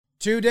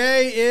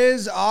Today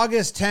is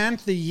August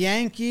 10th. The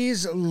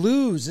Yankees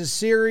lose a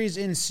series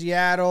in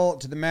Seattle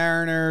to the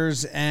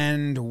Mariners,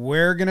 and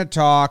we're going to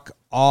talk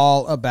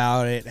all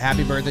about it.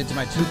 Happy birthday to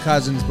my two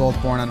cousins, both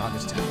born on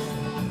August 10th.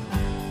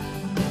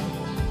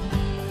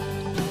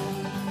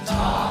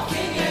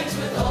 Talking Yanks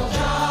with old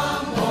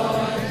John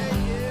Boy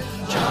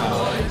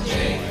and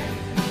Jake.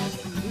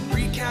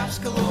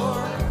 Recaps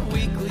galore,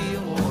 weekly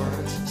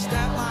awards,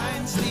 stat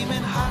lines, theme,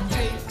 and hot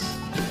takes.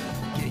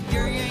 Get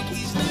your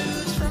Yankees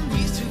news from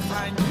these two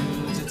fine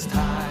dudes. It's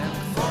time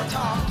for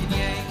Talking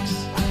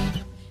Yanks.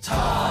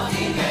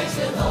 Talking Yanks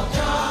with old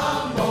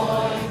John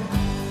Boy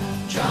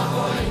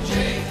and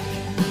Jake.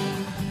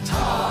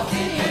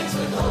 Talking Yanks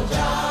with old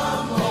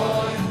John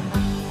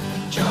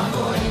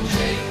Boy and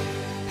Jake.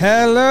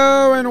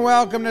 Hello and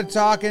welcome to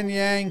Talking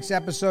Yanks,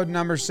 episode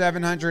number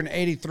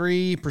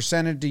 783,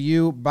 presented to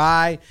you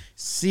by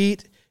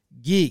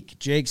SeatGeek.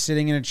 Jake's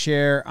sitting in a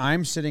chair.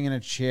 I'm sitting in a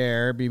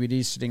chair.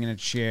 BBD's sitting in a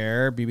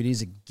chair.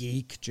 BBD's a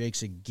geek.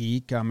 Jake's a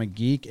geek. I'm a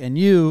geek. And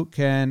you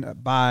can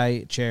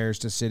buy chairs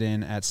to sit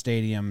in at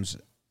stadiums. I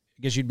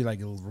guess you'd be like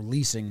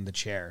releasing the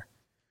chair.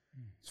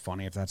 It's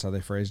funny if that's how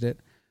they phrased it.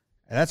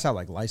 That's how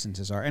like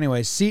licenses are.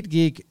 Anyway,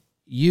 SeatGeek.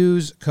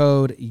 Use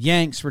code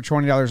YANKS for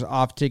 $20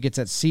 off tickets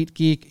at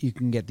SeatGeek. You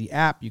can get the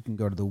app. You can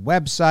go to the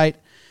website.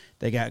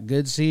 They got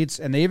good seats,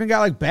 and they even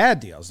got like bad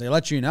deals. They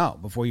let you know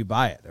before you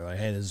buy it. They're like,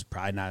 hey, this is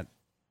probably not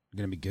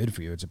going to be good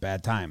for you. It's a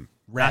bad time.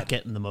 Not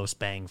getting the most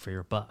bang for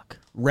your buck.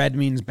 Red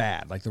means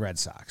bad, like the Red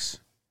Sox.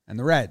 And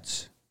the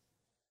Reds.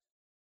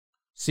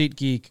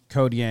 SeatGeek,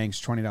 code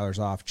YANKS, $20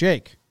 off.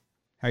 Jake,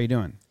 how you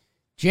doing?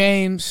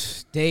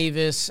 James,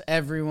 Davis,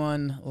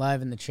 everyone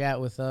live in the chat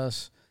with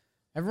us.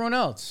 Everyone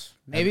else.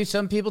 Maybe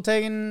some people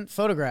taking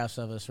photographs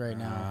of us right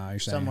now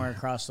somewhere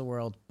across the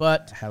world.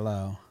 But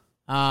hello.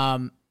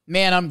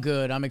 Man, I'm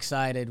good. I'm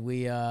excited.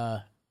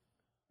 Am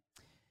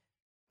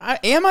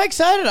I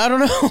excited? I don't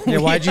know. Yeah,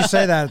 why'd you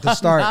say that at the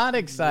start? I'm not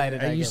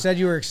excited. You said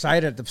you were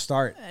excited at the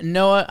start.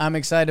 Noah, I'm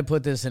excited to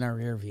put this in our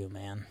rear view,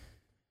 man.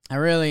 I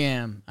really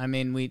am. I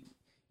mean,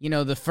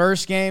 the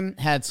first game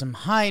had some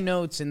high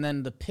notes, and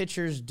then the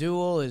pitchers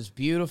duel is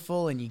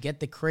beautiful, and you get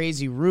the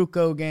crazy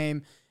Ruocco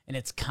game. And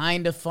it's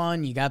kind of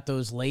fun. You got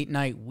those late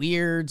night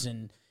weirds,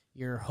 and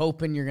you're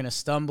hoping you're going to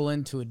stumble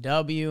into a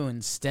W.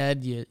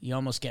 Instead, you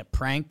almost get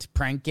pranked,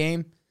 prank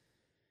game.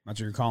 That's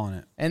what you're calling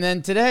it. And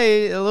then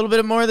today, a little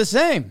bit more of the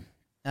same.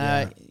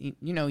 Yeah.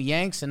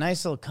 Yanks, a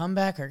nice little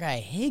comeback. Our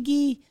guy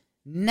Higgy,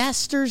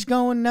 Nestor's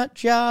going nut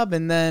job.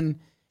 And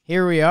then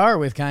here we are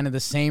with kind of the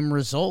same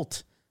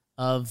result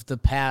of the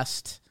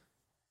past,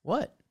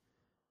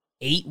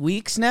 8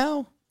 weeks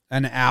now?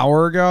 An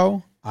hour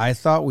ago, I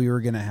thought we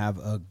were going to have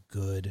a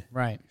good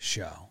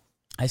show.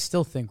 I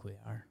still think we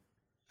are.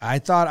 I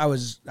thought it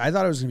was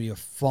going to be a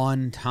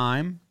fun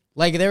time.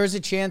 Like there was a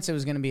chance it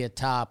was going to be a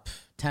top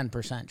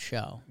 10%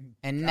 show.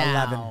 And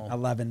now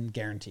 11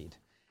 guaranteed.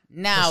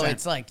 Now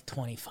it's like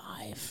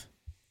 25.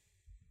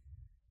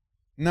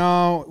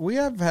 No, we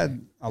have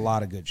had a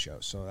lot of good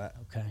shows, so that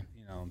okay.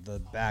 The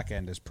back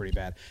end is pretty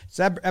bad. It's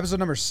episode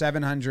number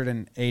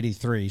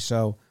 783.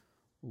 So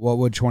what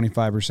would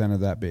 25% of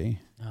that be?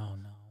 Oh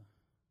no.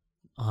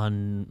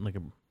 On like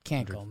a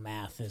can't go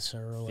math this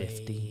early.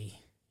 50.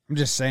 I'm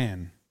just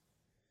saying.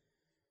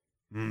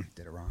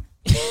 Did it wrong.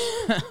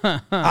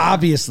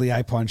 Obviously,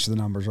 I punched the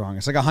numbers wrong.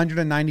 It's like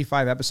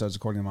 195 episodes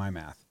according to my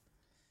math.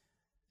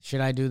 Should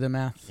I do the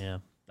math? Yeah.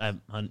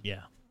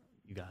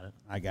 You got it.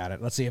 I got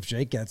it. Let's see if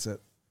Jake gets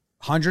it.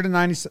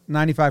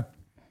 195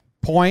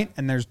 point,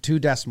 and there's 2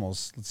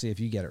 decimals. Let's see if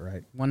you get it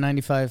right.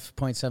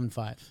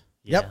 195.75.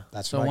 Yeah. Yep.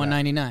 That's so what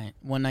 199,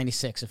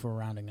 196 if we're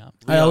rounding up.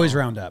 I always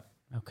round up.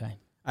 Okay.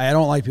 I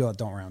don't like people that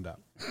don't round up.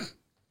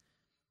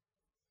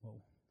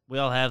 We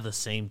all have the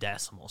same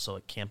decimal, so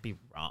it can't be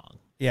wrong.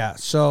 Yeah,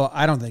 so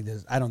I don't think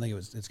it's going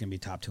to be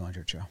top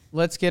 200 show.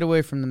 Let's get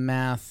away from the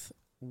math.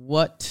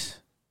 What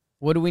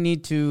do we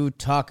need to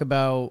talk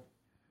about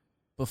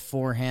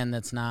beforehand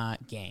that's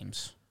not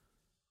games?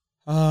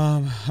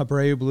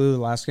 Abreu blew the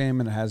last game,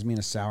 and it has me in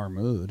a sour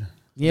mood.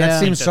 Yeah, that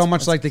seems so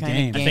much like the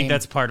game. game. I think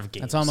that's part of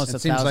games. That's almost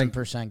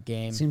 1,000%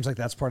 game. Seems like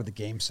that's part of the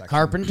game section.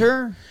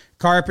 Carpenter,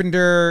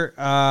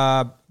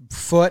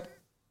 foot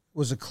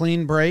was a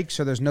clean break,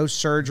 so there's no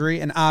surgery.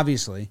 And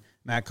obviously,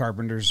 Matt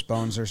Carpenter's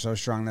bones are so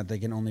strong that they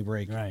can only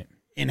break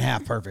in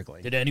half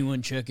perfectly. Did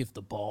anyone check if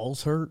the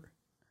balls hurt?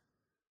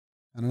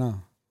 I don't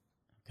know.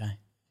 Okay.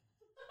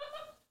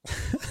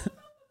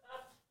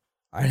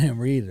 I didn't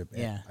read it.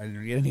 Yeah. I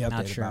didn't get any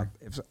update about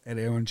if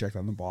anyone checked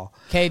on the ball.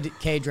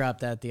 K dropped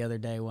that the other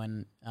day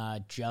when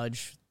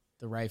Judge,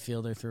 the right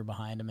fielder, threw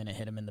behind him and it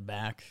hit him in the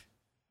back.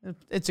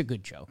 It's a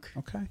good joke.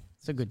 Okay.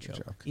 It's a good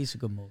joke. He's a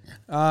good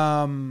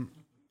mover.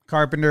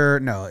 Carpenter,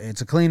 no,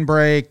 it's a clean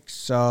break,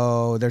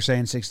 so they're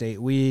saying 6 to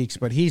 8 weeks.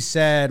 But he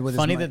said, with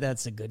funny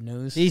that's the good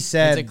news. He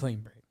said it's a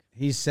clean break.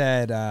 He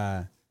said,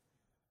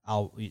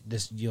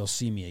 you'll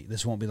see me.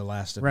 This won't be the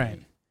last of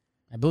me.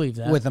 I believe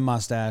that. With the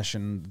mustache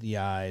and the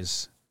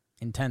eyes.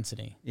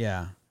 Intensity.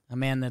 Yeah. A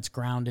man that's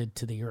grounded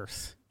to the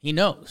earth. He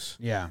knows.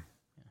 Yeah.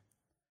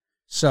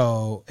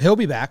 So he'll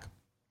be back.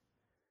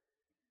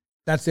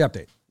 That's the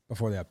update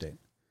before the update.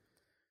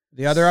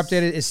 The other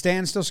update is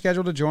Stan still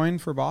scheduled to join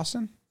for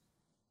Boston?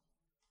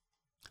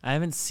 I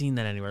haven't seen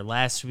that anywhere.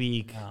 Last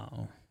week,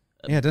 No.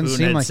 Yeah, it doesn't Boone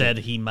seem had like said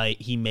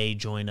he may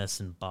join us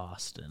in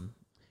Boston.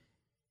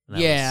 And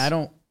that Yeah, was I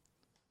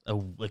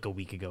don't like a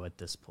week ago at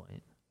this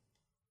point.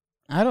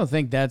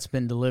 think that's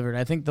been delivered.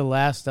 I think the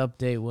last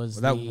update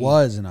was that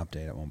was an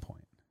update at one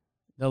point.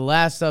 the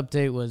last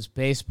update was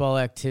baseball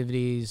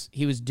activities.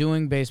 He was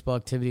doing baseball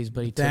activities,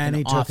 but he Then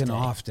he took took an day.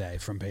 off day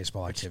from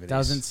baseball activities.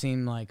 Doesn't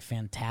seem like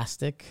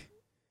fantastic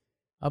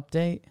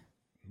update.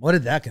 What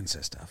did that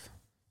consist of?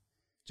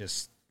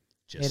 Just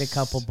Hit a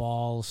couple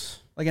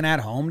balls. like an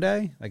at-home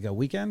day, like a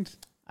weekend.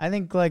 I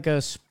think like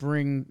a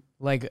spring,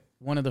 like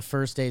one of the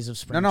first days of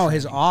spring. No,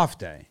 his training. off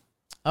day,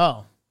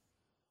 Oh,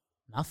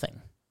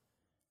 nothing.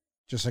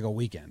 just like a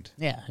weekend.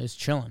 Yeah, he was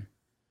chilling.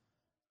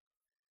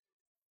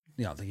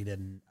 You don't think he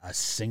did a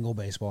single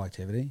baseball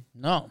activity?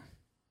 No,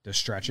 Does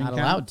stretching not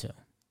count? allowed to.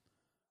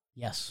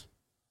 Yes,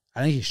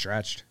 I think he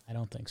stretched. I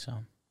don't think so.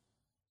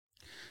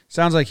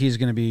 Sounds like he's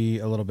going to be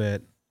a little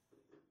bit.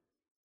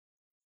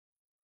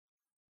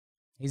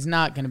 He's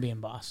not going to be in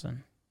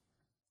Boston.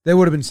 They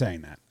would have been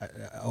saying that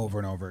over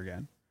and over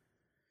again.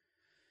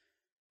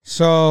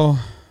 So,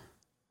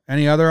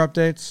 any other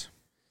updates?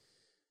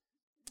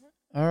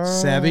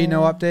 Sevy,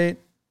 no update.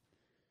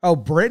 Oh,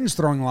 Britain's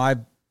throwing live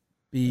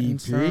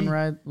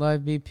BP.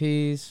 Live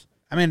BPs.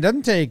 I mean,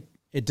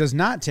 it does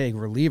not take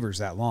relievers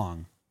that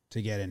long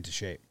to get into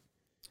shape.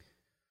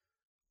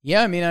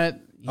 Yeah, I mean,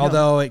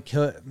 Although it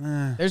could.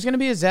 there's going to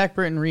be a Zach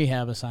Britton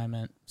rehab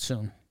assignment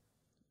soon,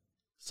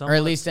 or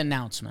at least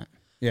announcement.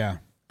 Yeah.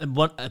 And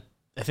I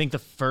think the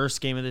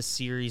first game of this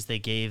series, they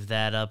gave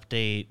that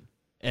update,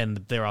 and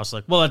they were also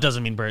like, well, that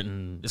doesn't mean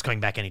Burton is coming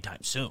back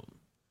anytime soon.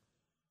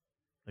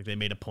 Like, they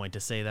made a point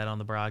to say that on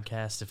the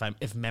broadcast,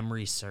 if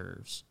memory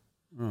serves.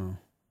 Oh.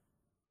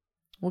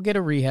 We'll get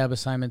a rehab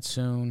assignment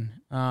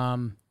soon.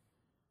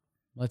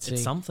 Let's see.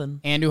 It's something.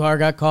 Andujar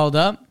got called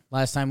up.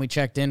 Last time we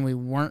checked in, we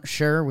weren't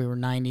sure. We were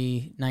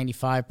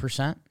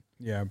 95%.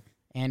 Yeah.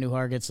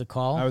 Andujar gets the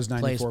call. I was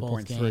plays both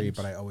 94.3, games.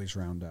 but I always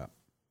round up.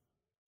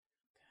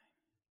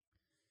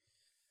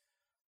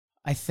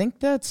 I think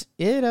that's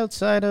it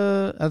outside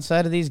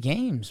of these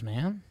games,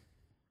 man.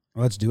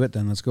 Let's do it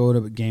then. Let's go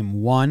to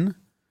game 1,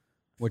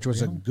 which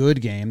was a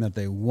good game that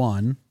they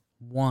won.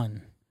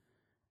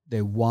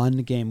 They won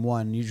game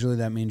 1. Usually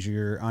that means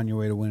you're on your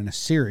way to winning a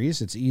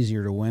series. It's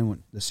easier to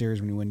win the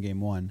series when you win game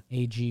 1.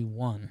 AG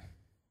won.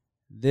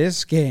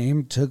 This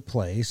game took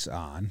place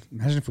on.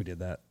 Imagine if we did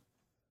that.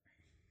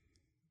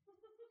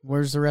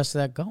 Where's the rest of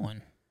that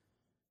going?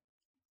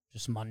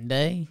 Just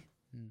Monday?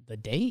 The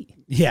date?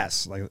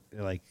 Yes,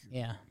 like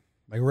Yeah.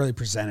 really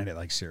presented it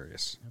like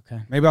serious.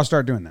 Okay. Maybe I'll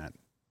start doing that.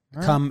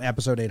 All Come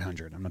episode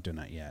 800. I'm not doing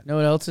that yet. Know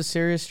what else is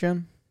serious,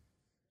 Jim?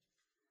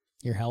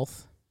 Your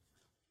health.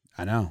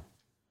 I know.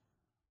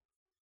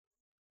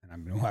 And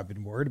I've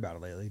been worried about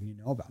it lately, and you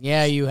know about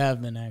Yeah, this. you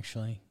have been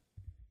actually.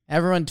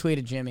 Everyone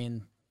tweeted Jimmy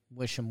and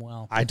wish him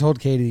well. I told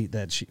Katie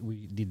that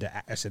we need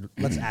to. I said,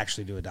 let's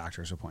actually do a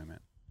doctor's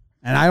appointment.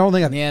 And I don't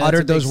think I've Yeah, that's a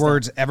uttered big those step.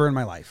 words ever in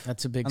my life.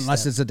 That's a big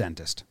unless step. it's a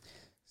dentist.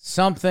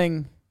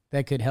 Something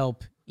that could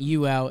help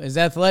you out is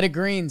Athletic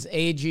Greens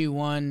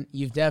AG1.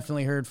 You've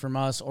definitely heard from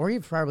us, or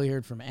you've probably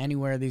heard from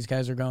anywhere. These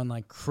guys are going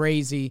like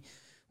crazy.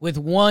 With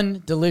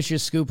one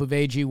delicious scoop of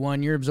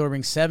AG1, you're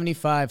absorbing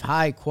 75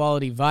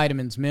 high-quality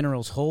vitamins,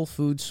 minerals, whole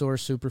food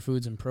source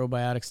superfoods, and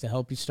probiotics to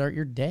help you start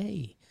your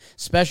day.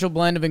 Special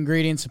blend of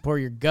ingredients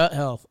support your gut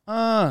health,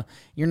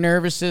 your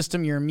nervous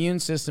system, your immune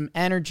system,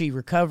 energy,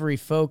 recovery,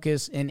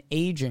 focus, and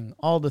aging.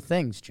 All the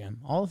things, Jim.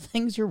 All the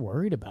things you're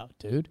worried about,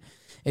 dude.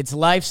 It's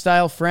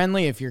lifestyle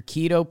friendly if you're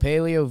keto,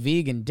 paleo,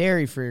 vegan,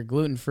 dairy-free, or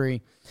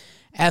gluten-free.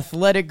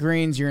 Athletic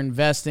Greens, you're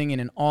investing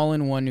in an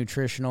all-in-one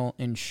nutritional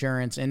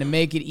insurance. And to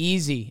make it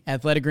easy,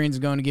 Athletic Greens is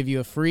going to give you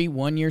a free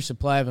 1-year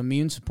supply of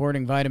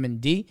immune-supporting vitamin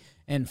D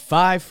and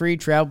 5 free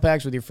travel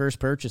packs with your first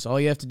purchase. All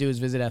you have to do is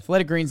visit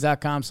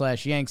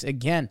athleticgreens.com/Yanks.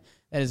 Again,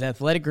 that is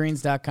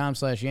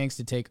athleticgreens.com/Yanks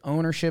to take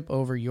ownership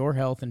over your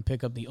health and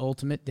pick up the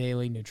ultimate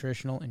daily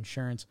nutritional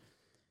insurance.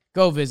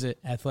 Go visit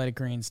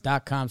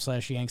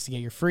athleticgreens.com/Yanks to get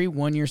your free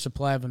 1-year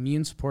supply of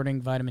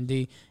immune-supporting vitamin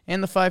D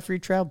and the 5 free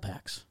travel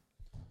packs.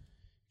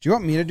 Do you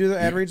want me to do the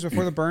ad reads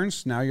before the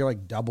burns? Now you're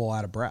like double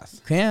out of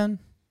breath. Can.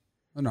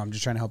 Oh, no, I'm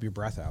just trying to help your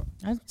breath out.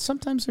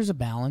 Sometimes there's a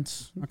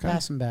balance. Okay.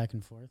 Pass them back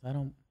and forth. I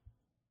don't.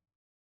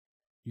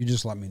 You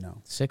just let me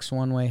know. 6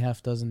 one way,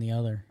 half dozen the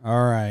other.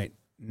 All right.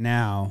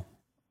 Now,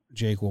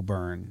 Jake will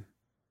burn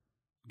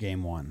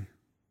game 1.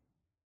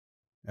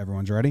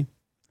 Everyone's ready?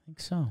 I think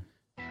so.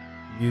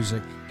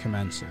 Music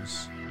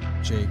commences.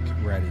 Jake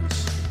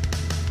readies.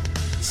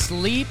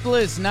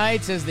 Sleepless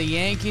nights as the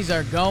Yankees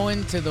are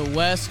going to the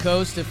West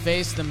Coast to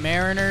face the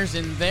Mariners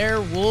and their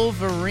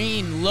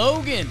Wolverine,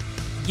 Logan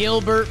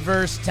Gilbert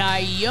versus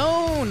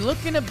Tyone,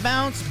 looking to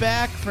bounce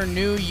back for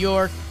New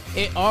York.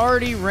 It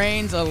already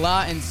rains a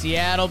lot in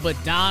Seattle,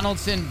 but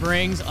Donaldson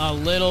brings a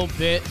little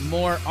bit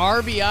more.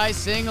 RBI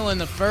single in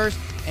the first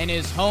and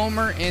his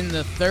homer in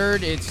the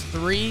third. It's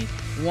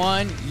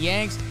 3-1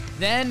 Yanks.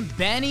 Then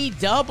Benny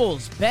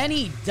doubles. 2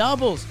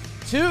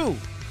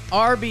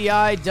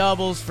 RBI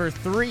doubles for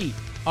 3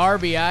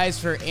 RBIs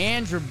for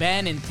Andrew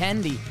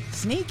Benintendi.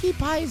 Sneaky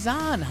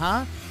Paisan,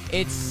 huh?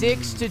 It's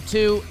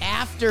 6-2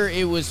 after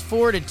it was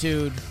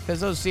fortitude, because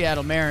those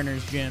Seattle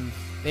Mariners, Jim,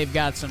 they've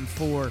got some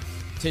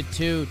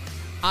fortitude.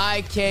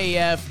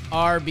 IKF,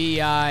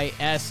 RBI,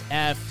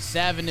 SF,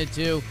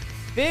 7-2.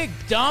 Big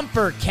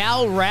dumper,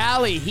 Cal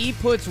Raleigh. He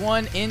puts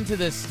one into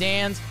the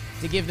stands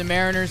to give the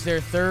Mariners their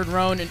third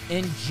run.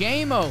 And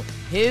J-Mo,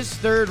 his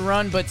third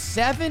run, but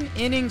 7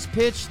 innings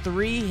pitched,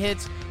 3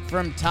 hits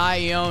from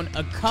Tyone.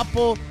 A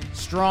couple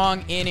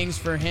strong innings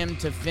for him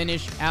to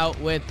finish out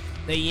with.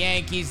 The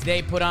Yankees,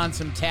 they put on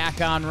some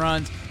tack-on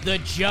runs. The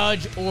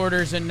Judge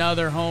orders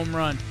another home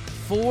run.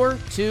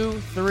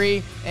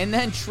 4-2-3. And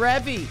then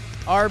Trevi,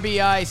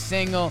 RBI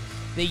single.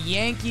 The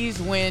Yankees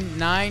win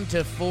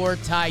 9-4.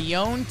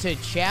 Tyone to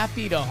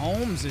Chappie to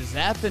Holmes. Is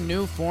that the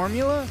new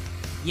formula?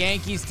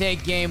 Yankees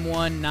take game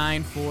 1,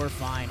 9-4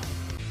 final.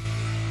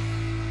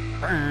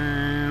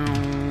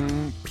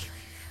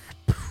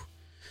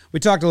 We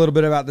talked a little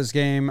bit about this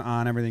game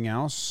on Everything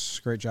Else.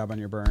 Great job on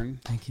your burn.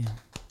 Thank you.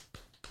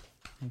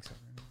 Thanks,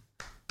 everyone.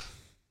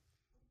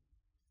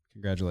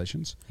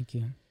 Congratulations. Thank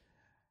you.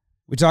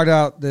 We talked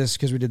about this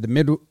because we did the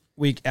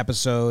midweek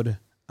episode.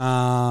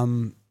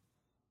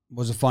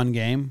 Was a fun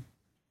game.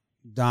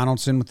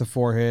 Donaldson with the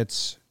 4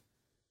 hits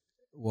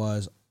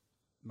was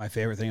my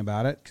favorite thing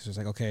about it, because it's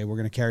like, okay, we're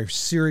going to carry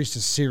series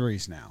to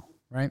series now.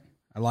 Right?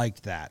 I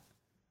liked that.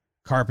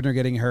 Carpenter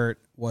getting hurt,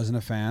 wasn't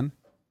a fan,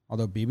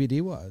 although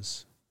BBD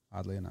was,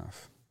 oddly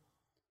enough.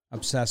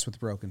 Obsessed with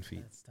broken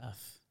feet. That's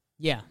tough.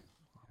 Yeah.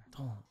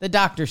 The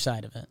doctor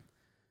side of it.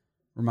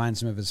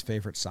 Reminds him of his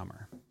favorite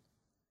summer.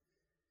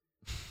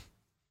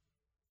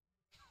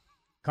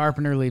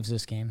 Carpenter leaves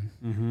this game.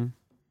 Mm-hmm.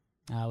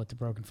 With the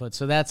broken foot.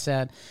 So that's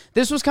sad.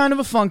 This was kind of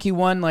a funky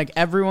one. Like,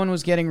 everyone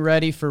was getting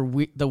ready for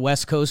the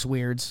West Coast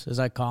weirds, as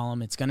I call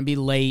them. It's going to be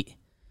late.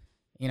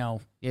 You know,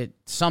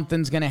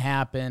 something's going to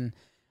happen.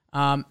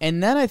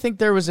 And then I think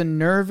there was a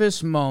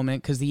nervous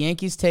moment because the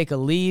Yankees take a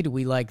lead.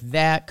 We like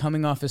that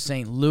coming off of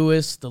St.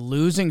 Louis, the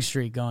losing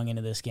streak going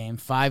into this game.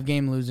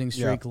 5-game losing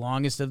streak,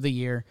 longest of the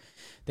year.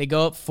 They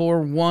go up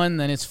 4-1,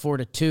 then it's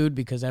 4-2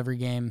 because every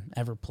game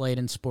ever played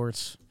in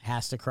sports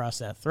has to cross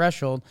that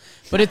threshold.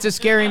 But it's a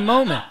scary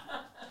moment.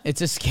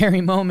 It's a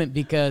scary moment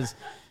because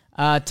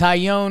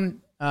Tyone,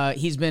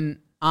 he's been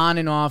on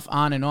and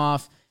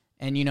off,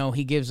 and, you know,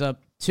 he gives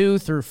up 2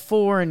 through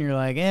 4, and you're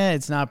like,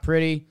 it's not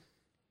pretty.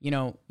 You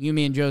know,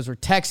 me and Joe's were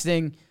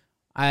texting.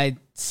 I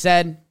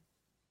said,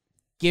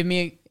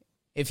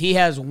 if he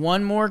has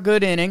one more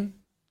good inning,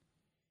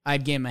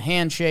 I'd give him a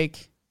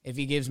handshake. If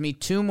he gives me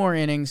 2 more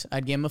innings,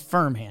 I'd give him a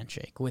firm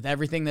handshake. With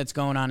everything that's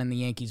going on in the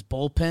Yankees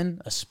bullpen,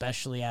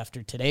 especially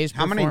after today's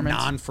performance. How many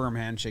non-firm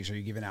handshakes are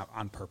you giving out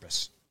on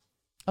purpose?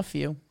 A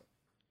few.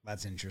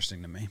 That's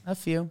interesting to me. A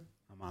few.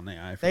 I'm on the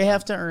eye for They that.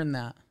 have to earn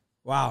that.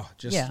 Wow.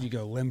 You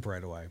go limp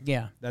right away.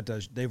 Yeah.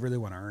 They really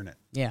want to earn it.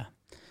 Yeah.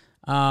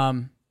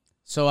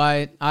 So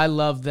I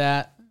love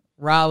that.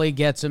 Raleigh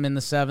gets him in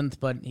the 7th,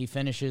 but he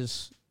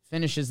finishes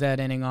that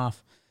inning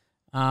off.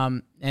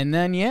 And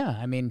then,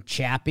 I mean,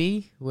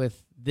 Chappie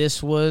with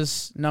this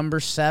was number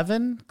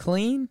 7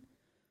 clean.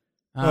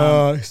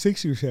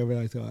 6 or 7,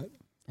 I thought.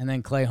 And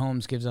then Clay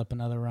Holmes gives up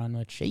another run,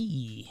 which,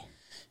 Yeah,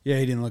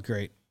 he didn't look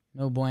great.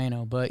 no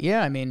bueno. But,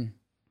 I mean,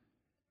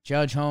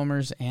 Judge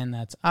homers, and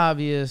that's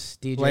obvious.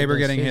 DJ Glaber does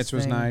getting his hits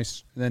was thing.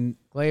 nice. Then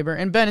Glaber.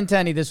 And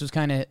Benintendi, this was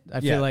kind of,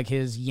 I feel like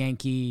his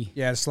Yankee.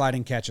 a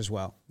sliding catch as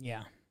well.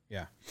 Yeah.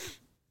 Yeah.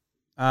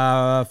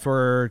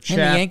 For And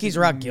the Yankees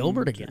rock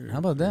Gilbert again. How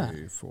about that?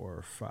 3,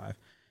 4, 5.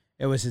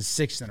 It was his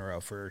 6th in a row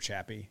for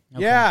Chappie.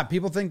 Okay. Yeah,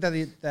 people think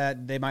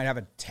that they might have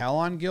a tell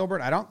on Gilbert.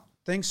 I don't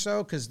think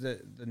so, because the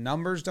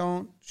numbers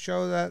don't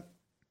show that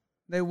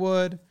they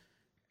would,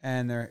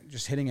 and they're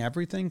just hitting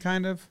everything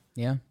kind of.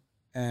 Yeah.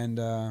 And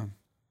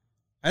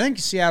I think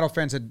Seattle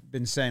fans had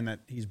been saying that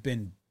he's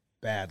been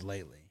bad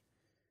lately,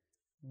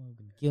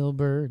 Logan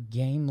Gilbert,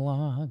 game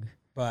log.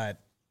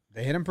 but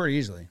they hit him pretty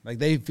easily. Like,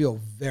 they feel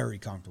very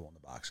comfortable in the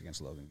box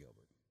against Logan Gilbert.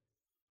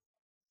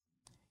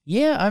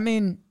 Yeah, I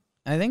mean,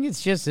 I think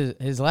it's just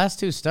his last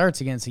 2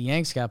 starts against the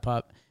Yanks got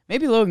popped.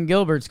 Maybe Logan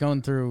Gilbert's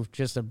going through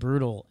just a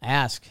brutal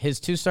ask. His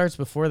 2 starts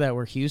before that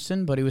were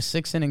Houston, but he was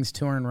 6 innings,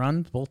 2 earned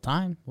runs both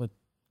time with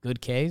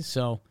good Ks.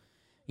 So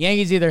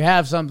Yankees either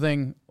have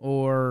something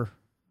or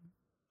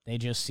they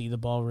just see the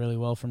ball really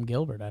well from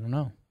Gilbert. I don't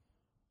know.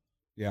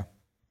 Yeah.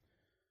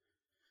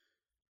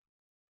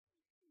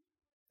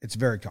 It's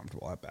very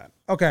comfortable at bat.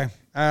 Okay.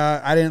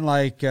 I didn't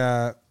like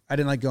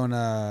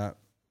going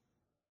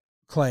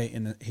Clay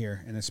in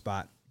this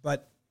spot.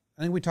 But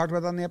I think we talked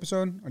about that in the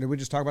episode, or did we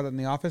just talk about that in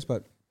the office?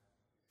 But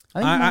I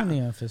think more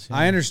in the office. Yeah.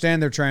 I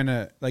understand they're trying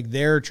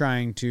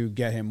to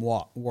get him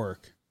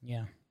work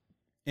Yeah.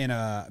 in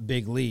a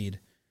big lead.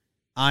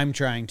 I'm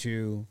trying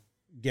to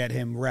get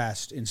him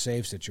rest in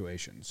save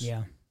situations.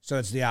 Yeah. So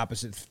it's the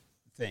opposite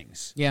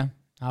things. Yeah.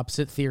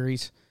 Opposite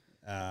theories.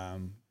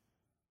 Um,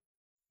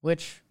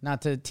 Which,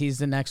 not to tease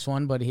the next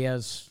one, but he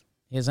has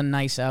He has a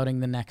nice outing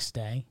the next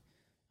day.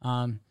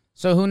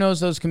 So who knows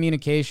those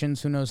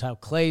communications? Who knows how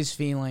Clay's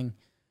feeling?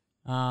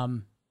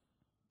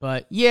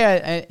 But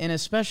yeah, and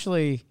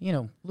especially,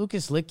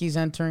 Lucas Littke's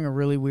entering a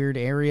really weird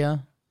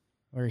area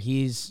where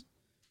he's,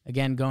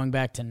 again, going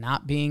back to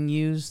not being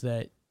used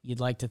that you'd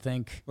like to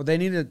think. Well, they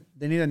need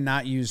to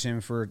not use him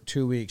for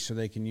 2 weeks so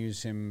they can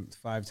use him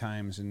 5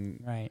 times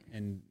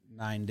in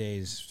 9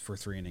 days for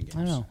 3 inning games.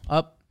 I don't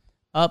know.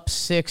 Up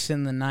 6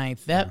 in the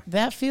ninth.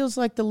 That feels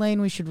like the lane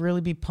we should really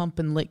be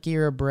pumping Littke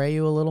or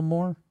Abreu a little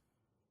more.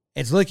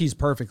 It's Littke's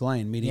perfect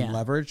lane, medium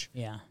leverage.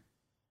 Yeah.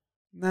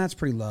 That's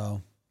pretty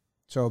low.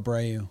 So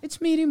Abreu.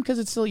 It's medium because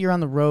it's still you're on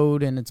the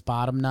road and it's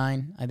bottom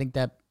 9. I think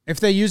that if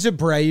they use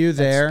Abreu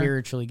there,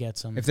 spiritually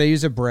gets them. If they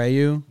use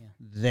Abreu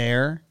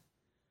there,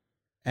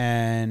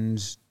 and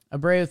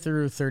Abreu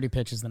threw 30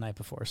 pitches the night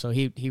before, so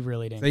he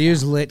really didn't. They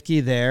use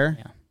Littke there,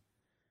 yeah,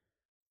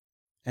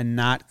 and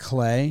not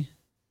Clay.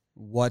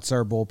 What's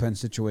our bullpen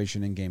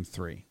situation in Game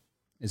 3?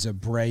 Is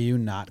Abreu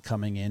not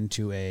coming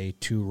into a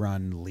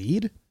 2-run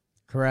lead?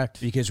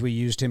 Correct. Because we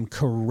used him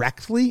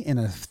correctly in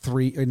a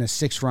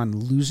 6-run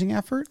losing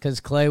effort. Because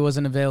Clay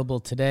wasn't available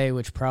today,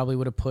 which probably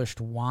would have pushed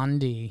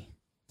Wandy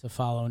to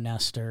follow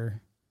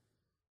Nestor.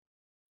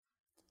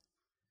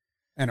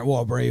 And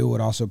Abreu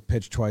would also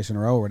pitch twice in a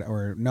row,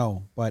 or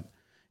no. But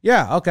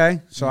yeah,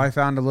 okay. So I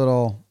found a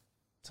little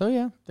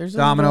there's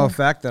domino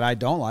effect that I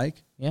don't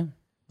like. Yeah,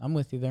 I'm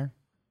with you there.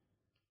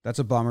 That's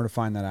a bummer to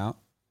find that out.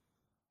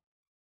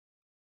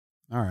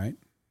 All right.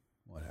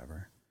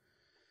 Whatever.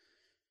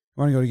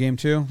 Want to go to Game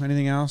 2?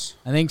 Anything else?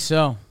 I think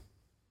so. All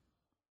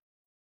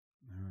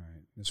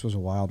right. This was a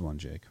wild one,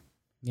 Jake.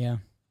 Yeah.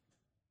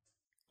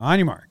 On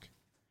your mark.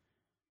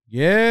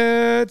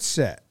 Get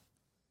set.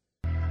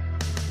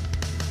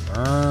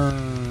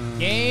 Burn.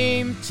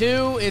 Game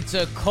 2, it's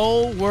a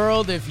cold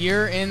world if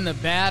you're in the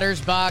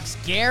batter's box.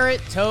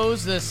 Garrett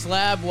toes the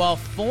slab while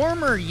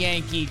former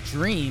Yankee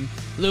dream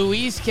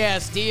Luis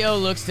Castillo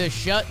looks to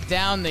shut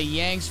down the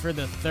Yanks for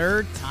the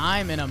 3rd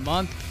time in a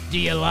month. Do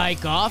you like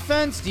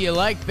offense? Do you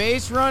like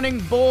base running?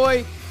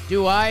 Boy,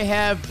 do I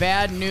have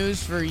bad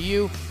news for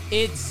you.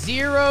 It's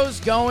zeros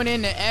going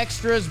into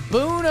extras.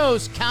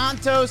 Buenos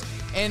Cantos,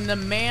 and the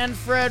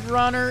Manfred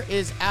runner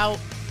is out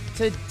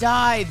to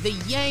die. The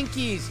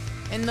Yankees,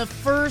 in the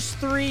first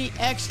 3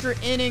 extra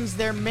innings,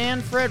 their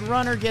Manfred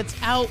runner gets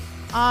out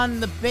on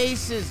the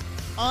bases.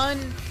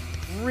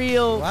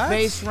 Unreal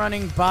base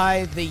running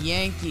by the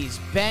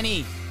Yankees.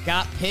 Benny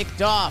got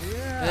picked off.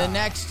 The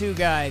next 2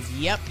 guys.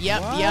 Yep.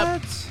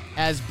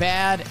 As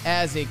bad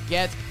as it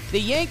gets. The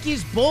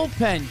Yankees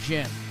bullpen,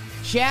 Jim.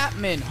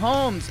 Chapman,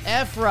 Holmes,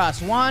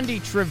 Efros,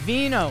 Wandy,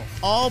 Trevino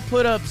all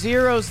put up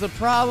zeros. The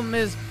problem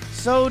is,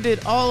 so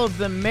did all of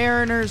the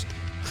Mariners.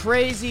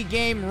 Crazy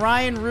game.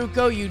 Ryan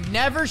Ruocco, you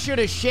never should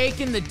have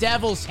shaken the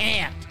Devil's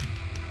hand.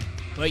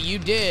 But you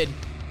did.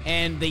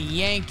 And the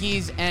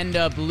Yankees end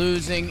up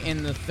losing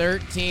in the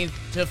 13th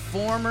to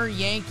former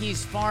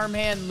Yankees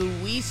farmhand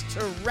Luis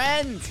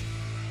Torrens.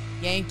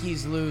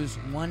 Yankees lose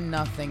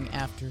 1-0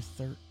 after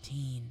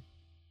 13.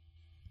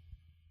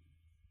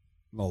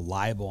 A little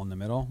libel in the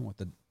middle with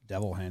the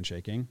devil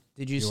handshaking.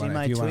 Did you see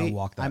my tweet? If you want to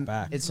walk that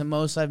back. It's the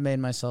most I've made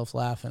myself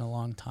laugh in a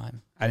long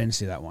time. I didn't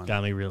see that one.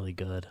 Got me really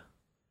good.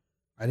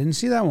 I didn't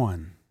see that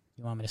one.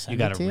 You want me to send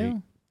it to you?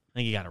 I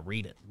think you got to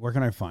read it. Where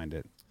can I find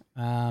it?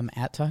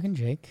 At Talkin'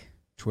 Jake.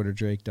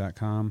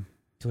 TwitterJake.com.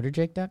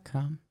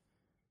 TwitterJake.com.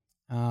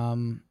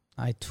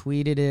 I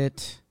tweeted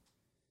it.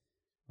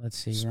 Let's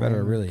see. This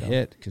better really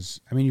hit because,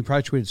 you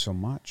probably tweeted so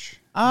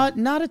much.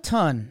 Not a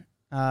ton.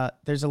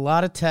 There's a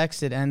lot of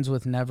text. It ends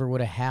with never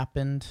would have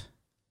happened.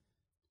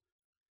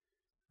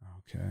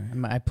 Okay.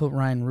 I put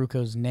Ryan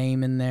Ruocco's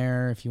name in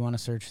there if you want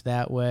to search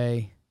that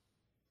way.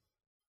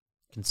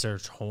 You can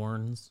search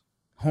horns.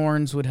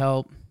 Horns would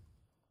help.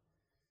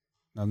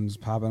 Nothing's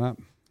popping up.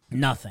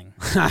 Nothing.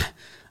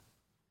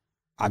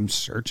 I'm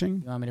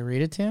searching. You want me to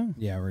read it to you?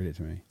 Yeah, read it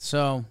to me.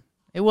 So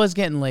it was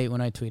getting late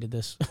when I tweeted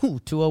this.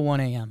 2:01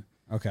 a.m.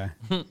 Okay.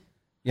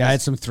 Yeah, I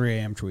had some 3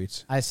 a.m.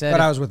 tweets. I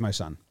was with my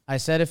son. I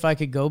said if I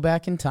could go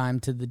back in time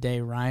to the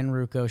day Ryan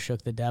Ruocco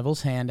shook the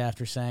Devil's hand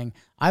after saying,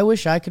 I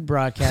wish I could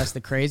broadcast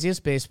the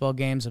craziest baseball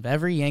games of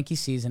every Yankee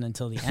season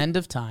until the end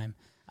of time,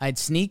 I'd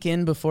sneak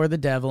in before the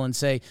Devil and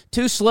say,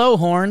 too slow,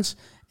 Horns,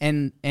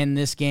 and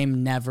this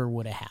game never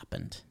would have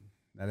happened.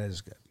 That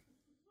is good.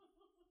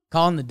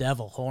 Calling the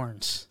Devil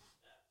Horns.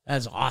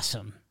 That's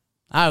awesome.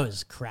 I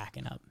was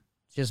cracking up.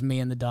 Just me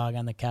and the dog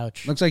on the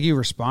couch. Looks like you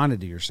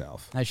responded to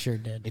yourself. I sure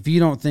did. If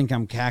you don't think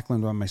I'm cackling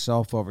by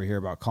myself over here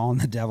about calling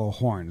the devil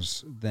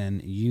horns,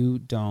 then you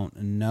don't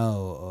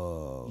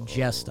know. You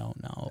just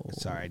don't know.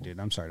 Sorry, dude.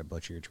 I'm sorry to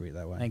butcher your tweet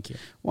that way. Thank you.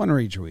 One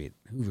retweet.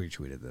 Who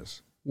retweeted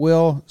this?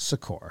 Will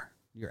Secor.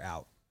 You're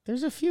out.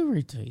 There's a few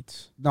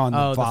retweets. No, on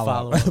the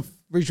follow-up.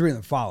 Retweeting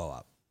the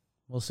follow-up.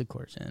 Will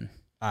Secor's in.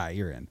 All right,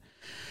 you're in.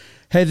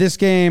 Hey, this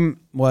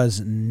game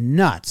was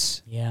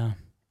nuts. Yeah.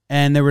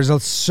 And there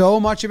was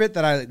so much of it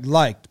that I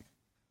liked.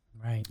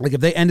 Right. Like, if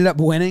they ended up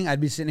winning,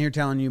 I'd be sitting here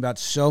telling you about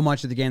so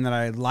much of the game that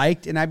I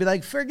liked, and I'd be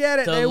like, forget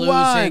it, The they won.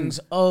 losing's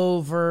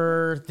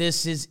over.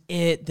 This is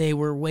it. They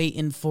were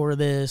waiting for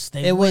this.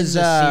 They It win was,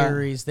 the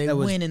series. They it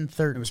was- win in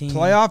 13. It was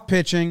playoff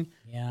pitching.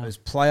 Yeah. It was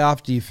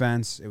playoff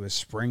defense. It was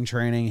spring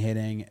training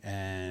hitting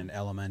and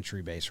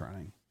elementary base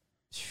running.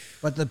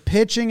 But the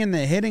pitching and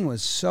the hitting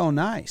was so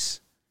nice.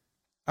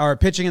 Or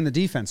pitching and the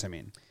defense, I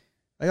mean.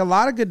 Like, a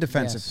lot of good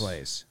defensive Yes.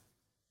 plays.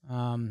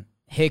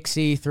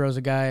 Hicksy throws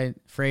a guy,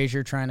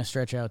 Frazier, trying to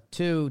stretch out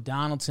 2.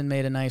 Donaldson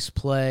made a nice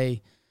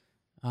play.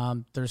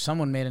 There's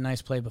someone made a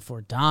nice play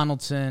before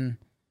Donaldson.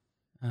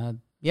 The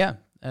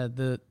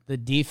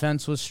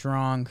defense was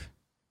strong.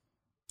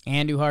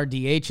 Andujar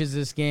DHs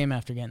this game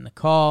after getting the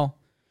call.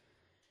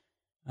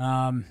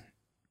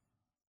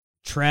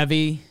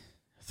 Trevi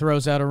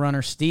throws out a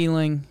runner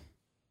stealing.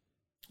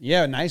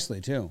 Yeah,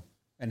 nicely, too.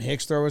 And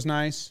Hicks' throw was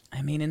nice.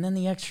 I mean, and then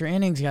the extra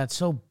innings got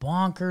so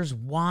bonkers.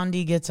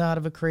 Wandy gets out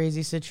of a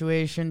crazy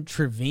situation.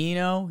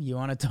 Trevino, you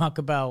want to talk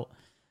about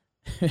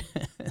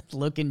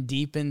looking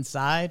deep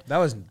inside? That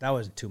was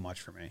too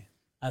much for me.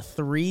 A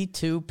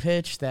 3-2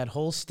 pitch. That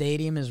whole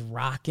stadium is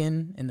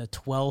rocking in the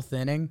 12th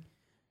inning.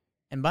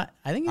 And I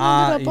think it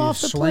ended up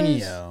off the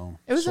plate.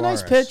 It was a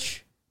nice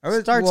pitch.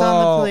 Starts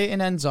on the plate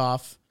and ends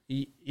off.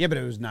 Yeah, but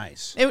it was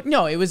nice. It was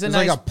a It was nice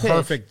like a pitch.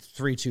 perfect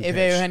 3-2 If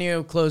pitch.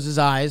 Eugenio closes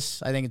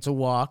eyes, I think it's a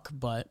walk,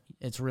 but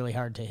it's really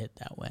hard to hit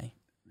that way.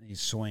 He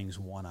swings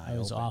one eye I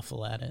was open.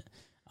 awful at it.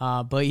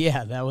 But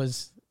yeah, that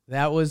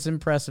was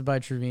impressive by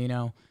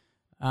Trevino.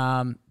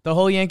 The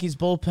whole Yankees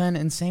bullpen,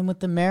 and same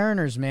with the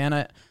Mariners,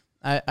 man.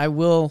 I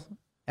will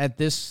at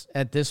this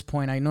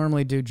point. I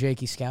normally do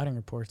Jakey scouting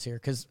reports here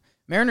because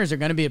Mariners are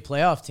going to be a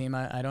playoff team.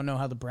 I don't know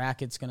how the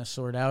bracket's going to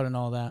sort out and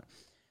all that.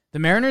 The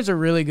Mariners are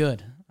really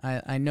good.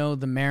 I know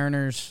the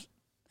Mariners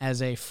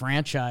as a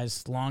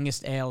franchise,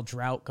 longest AL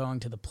drought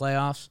going to the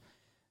playoffs.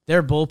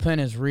 Their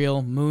bullpen is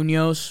real.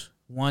 Munoz,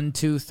 1,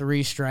 2,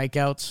 3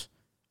 strikeouts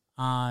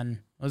on,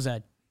 what was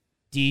that,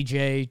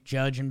 DJ,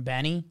 Judge, and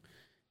Benny.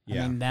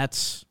 Yeah. I mean,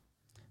 that's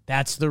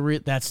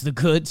the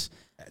goods.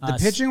 The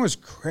pitching was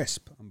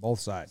crisp on both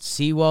sides.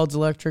 Seawald's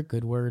electric,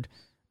 good word.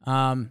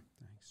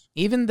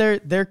 Even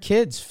their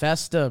kids,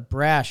 Festa,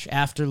 Brash,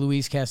 after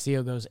Luis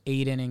Castillo goes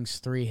 8 innings,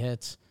 3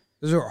 hits.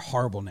 Those are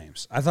horrible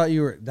names. I thought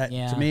you were that.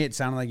 Yeah. To me, it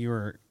sounded like you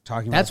were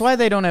talking. That's about, why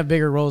they don't have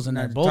bigger roles in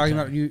their bullpen. talking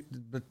about you.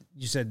 But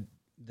you said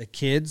the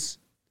kids,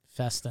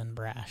 Festa and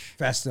Brash.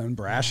 Festa and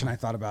Brash, and I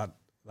thought about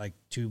like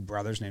 2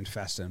 brothers named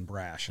Festa and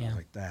Brash, and I was Yeah.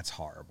 like, that's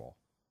horrible.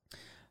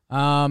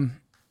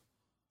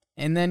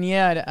 And then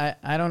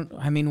I don't.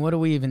 I mean, what do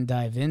we even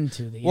dive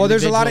into? Well,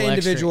 there's a lot of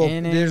individual extra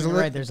individual.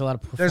 innings, right. There's a lot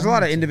of. There's a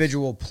lot of performances.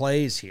 individual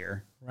plays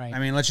here. Right. I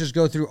mean, let's just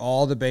go through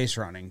all the base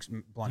runnings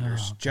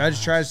blunders. Oh, Judge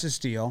gosh. tries to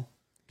steal,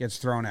 gets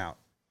thrown out.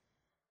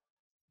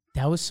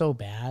 That was so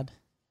bad.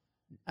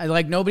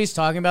 Nobody's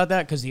talking about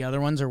that because the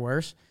other ones are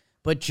worse.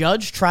 But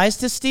Judge tries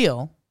to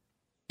steal,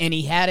 and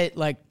he had it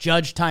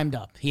Judge timed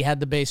up. He had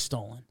the base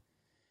stolen.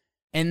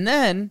 And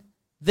then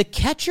the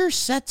catcher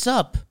sets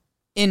up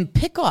in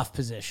pickoff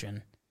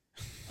position,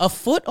 a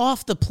foot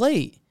off the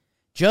plate.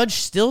 Judge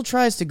still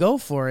tries to go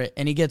for it,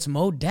 and he gets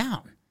mowed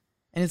down.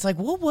 And it's like,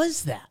 what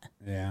was that?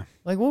 Yeah,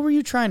 What were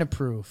you trying to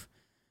prove?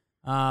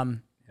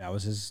 that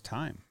was his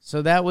time.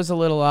 So that was a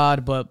little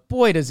odd, but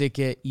boy, does it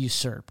get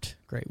usurped.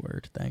 Great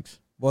word. Thanks.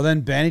 Well,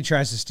 then Benny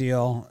tries to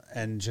steal,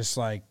 and just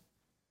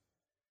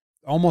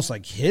almost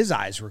like his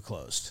eyes were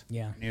closed.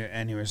 Yeah.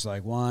 And he was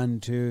like, 1,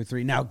 2,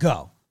 3, now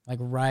go.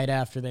 Right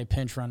after they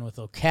pinch run with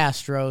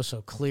Ocastro,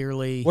 so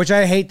clearly. Which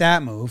I hate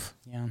that move.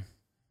 Yeah.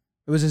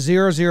 It was a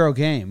 0-0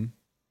 game.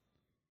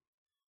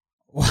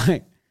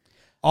 Why?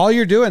 All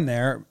you're doing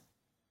there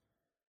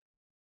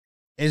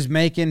is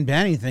making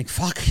Benny think,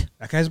 fuck,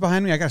 that guy's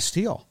behind me, I got to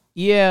steal.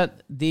 Yeah,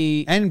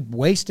 And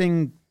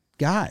wasting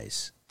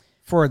guys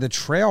for the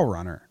trail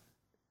runner.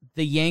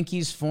 the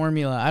Yankees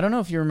formula. I don't know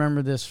if you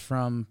remember this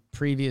from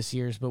previous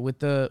years, but with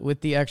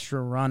the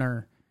extra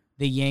runner,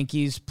 the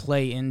Yankees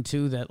play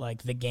into that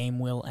the game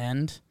will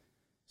end.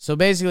 So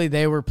basically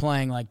they were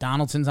playing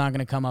Donaldson's not going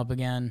to come up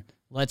again.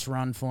 Let's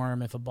run for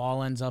him. If a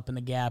ball ends up in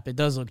the gap, it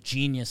does look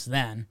genius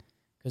then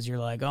because you're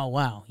like, oh,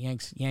 wow,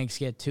 Yanks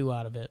get 2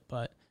 out of it.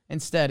 But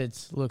instead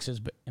it looks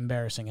as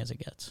embarrassing as it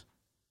gets.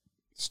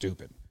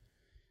 Stupid.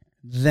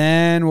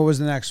 Then what was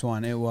the next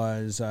one? It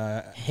was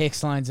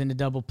Hicks lines into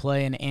double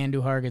play and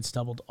Andujar gets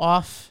doubled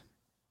off.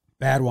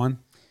 bad one.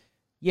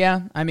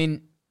 Yeah, I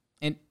mean,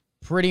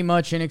 pretty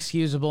much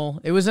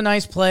inexcusable. It was a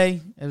nice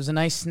play. It was a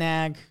nice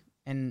snag.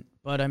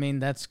 But I mean,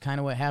 that's kind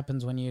of what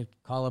happens when you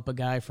call up a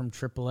guy from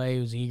AAA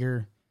who's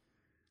eager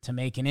to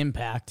make an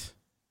impact,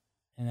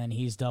 and then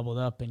he's doubled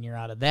up, and you're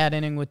out of that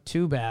inning with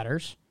 2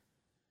 batters.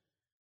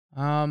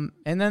 And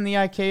then the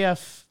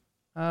IKF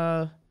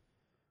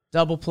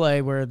double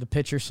play where the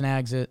pitcher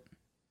snags it,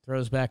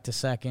 throws back to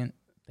second.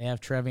 They have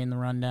Trevi in the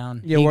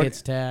rundown. Yeah, he what-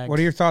 gets tagged. What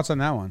are your thoughts on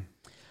that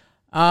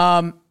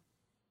one?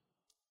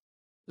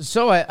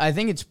 So I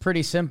think it's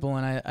pretty simple,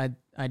 and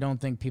I don't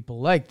think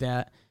people like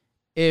that.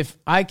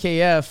 If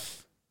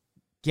IKF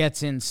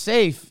gets in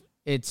safe,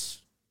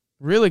 it's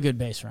really good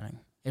base running.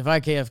 If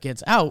IKF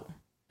gets out,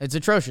 it's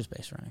atrocious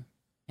base running.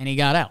 And he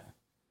got out.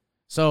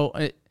 So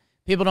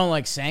people don't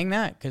like saying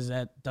that because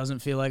that doesn't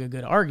feel like a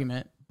good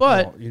argument.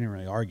 But, Well, you didn't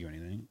really argue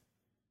anything.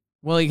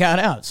 well, he got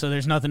out, so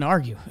there's nothing to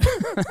argue.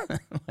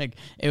 Like,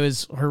 it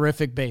was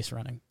horrific base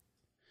running.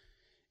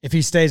 If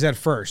he stays at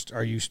first,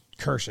 are you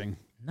cursing?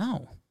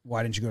 No.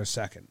 Why didn't you go to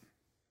second?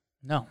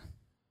 No.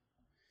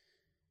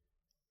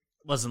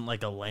 Wasn't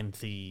like a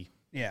lengthy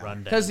Yeah.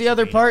 rundown. Because the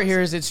other part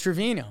here is it's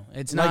Trevino.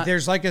 It's Like not.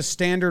 there's like a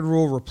standard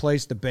rule,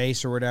 replace the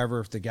base or whatever.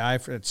 If the guy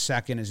at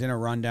second is in a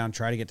rundown,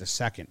 try to get to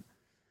second.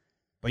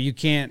 But you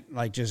can't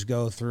like just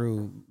go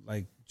through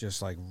like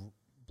just like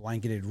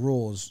blanketed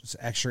rules. It's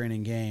an extra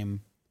inning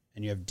game,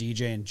 and you have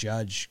DJ and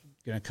Judge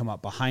going to come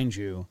up behind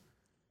you.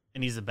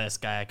 And he's the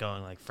best guy at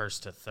going like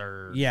first to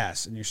third.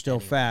 Yes, and you're still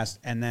fast.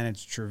 And then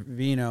it's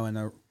Trevino,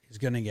 and he's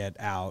going to get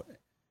out.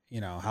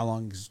 You know, how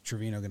long is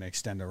Trevino going to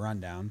extend a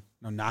rundown?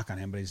 No knock on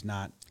him, but he's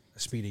not a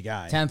speedy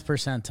guy. 10th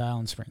percentile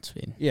in sprint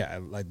speed. Yeah, I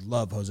like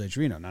love Jose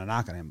Trevino. Not a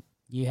knock on him.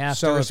 You have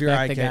So to if you're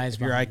respect the guys if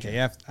you're behind you.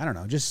 IKF, I don't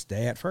know, just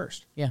stay at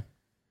first. Yeah.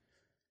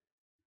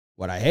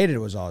 What I hated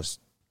was all his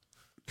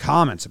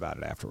comments about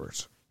it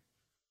afterwards.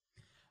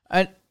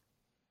 I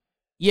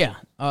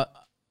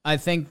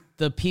think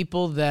the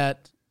people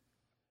that,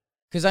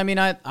 because I mean,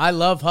 I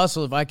love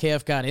Hustle. If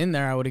IKF got in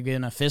there, I would have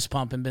given a fist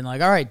pump and been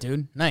like, all right,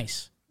 dude,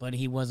 nice. But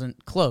he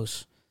wasn't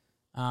close.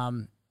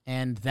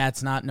 And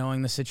that's not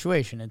knowing the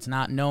situation. It's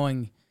not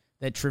knowing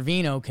that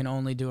Trevino can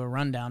only do a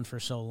rundown for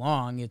so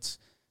long. It's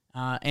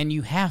and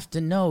you have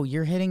to know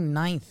you're hitting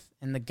ninth,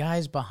 and the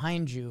guys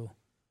behind you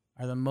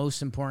are the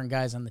most important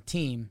guys on the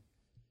team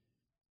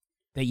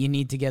that you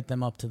need to get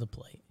them up to the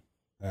plate.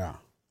 Yeah.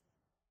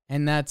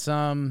 And that's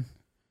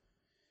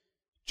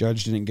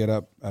Judge didn't get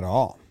up at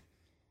all.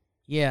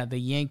 yeah, the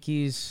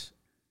Yankees.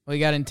 Well, he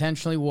got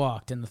intentionally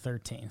walked in the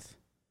 13th.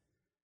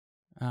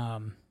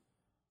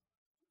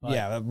 But-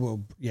 Yeah,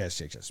 well,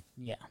 yes.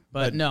 Yeah,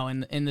 but no,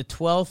 in the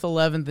 12th,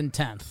 11th, and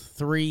 10th,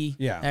 3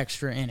 Yeah.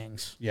 extra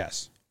innings.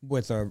 Yes.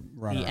 With a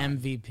runner. The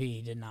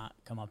MVP did not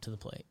come up to the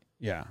plate.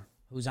 Yeah.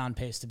 Who's on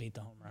pace to beat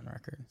the home run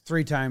record?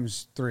 3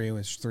 times 3,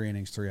 which 3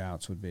 innings, 3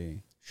 outs would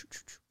be.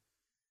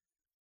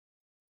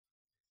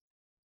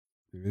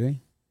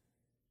 Really?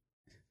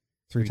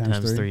 3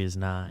 times 3? is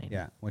 9.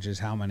 Yeah, which is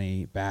how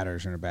many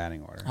batters are in a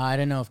batting order. I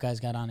didn't know if guys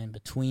got on in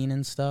between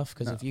and stuff,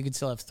 because No. if you could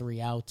still have 3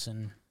 outs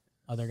and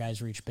other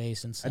guys reach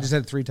base and stuff. I just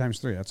had 3 times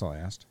 3. That's all I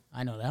asked.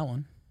 I know that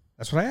one.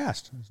 That's what I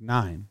asked. It's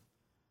 9. And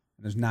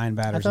there's 9 I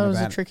batters thought it in was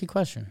the a batting. tricky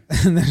question.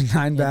 And there's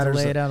 9 You had to batters.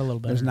 lay it out a little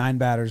There's better. 9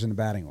 batters in the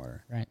batting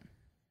order. Right.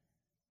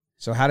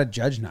 So how did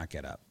Judge not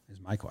get up?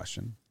 Is my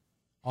question.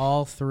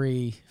 All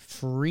 3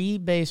 free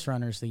base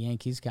runners the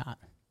Yankees got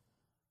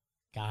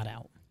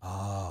out.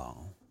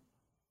 Oh,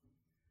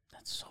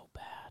 That's so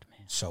bad,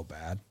 man. so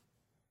bad.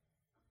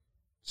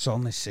 So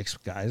only 6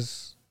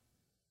 guys.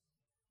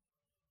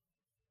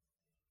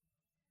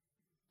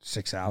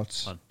 6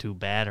 outs. On 2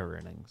 batter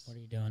innings. What are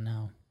you doing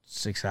now?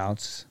 6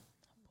 outs.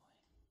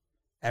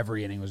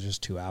 Every inning was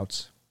just 2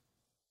 outs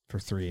for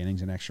 3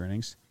 innings and extra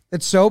innings.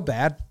 It's so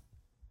bad.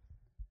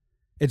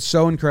 It's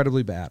so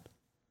incredibly bad.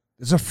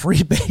 It's a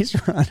free base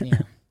runner.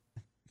 Yeah.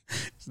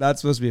 It's not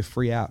supposed to be a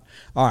free out.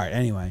 All right,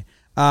 anyway.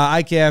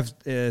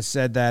 IKF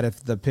said that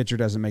if the pitcher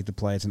doesn't make the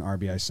play, it's an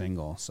RBI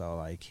single. So,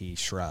 like, he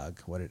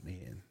shrugged. What did he?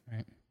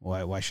 Right.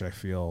 Why should I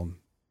feel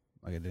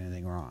like I did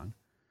anything wrong?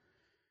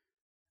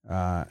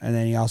 And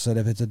then he also said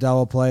if it's a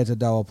double play, it's a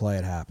double play.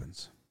 It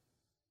happens.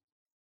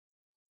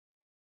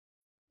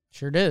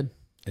 Sure did.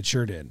 It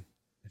sure did.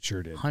 It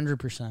sure did.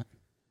 100%.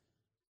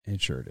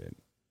 It sure did.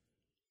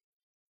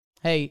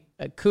 Hey,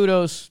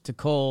 kudos to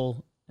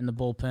Cole in the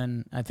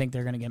bullpen. I think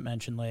they're going to get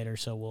mentioned later,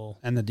 so we'll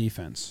And the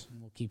defense.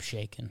 keep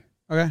shaking.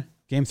 Okay,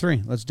 game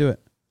 3. Let's do it.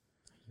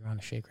 You're on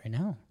a shake right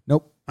now.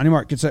 Nope. On your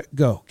mark, get set,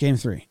 go. Game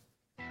 3.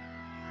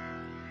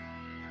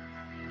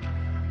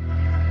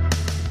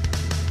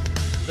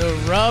 The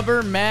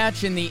rubber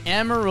match in the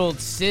Emerald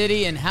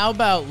City. And how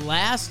about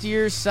last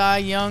year's Cy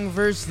Young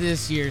versus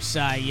this year's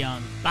Cy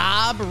Young?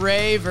 Bob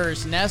Ray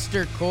versus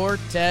Nestor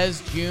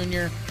Cortez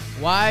Jr.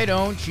 Why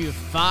don't you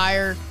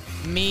fire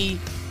me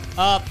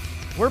up?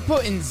 We're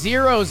putting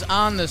zeros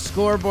on the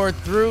scoreboard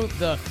through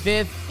the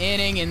 5th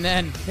inning. And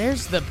then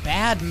there's the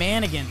bad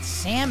man again,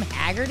 Sam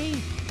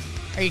Haggerty.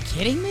 Are you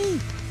kidding me?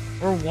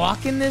 We're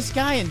walking this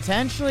guy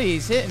intentionally.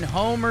 He's hitting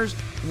homers.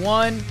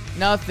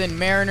 1-0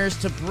 Mariners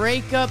to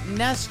break up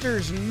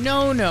Nestor's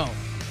no-no.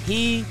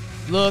 He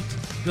looked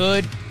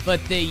good,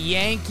 but the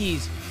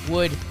Yankees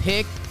would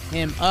pick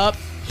him up.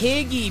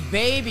 Higgy,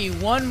 baby,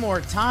 one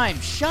more time.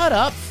 Shut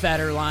up,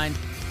 Federline.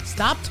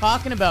 Stop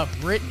talking about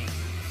Brittany.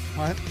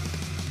 What?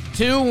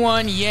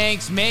 2-1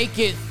 Yanks, make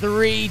it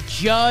 3.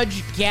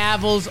 Judge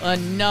gavels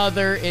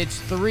another. It's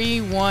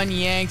 3-1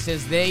 Yanks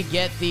as they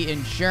get the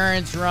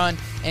insurance run,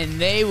 and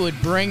they would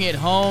bring it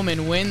home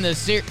and win the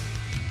series.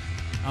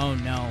 Oh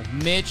no,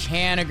 Mitch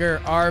Haniger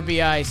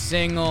RBI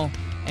single,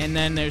 and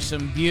then there's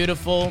some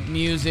beautiful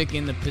music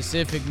in the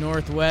Pacific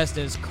Northwest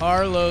as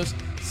Carlos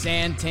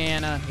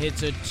Santana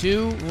hits a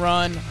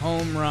 2-run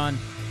home run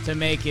to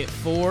make it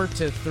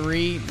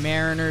 4-3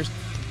 Mariners.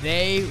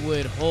 They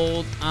would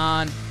hold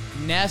on.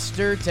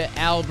 Nestor to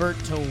Albert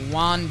to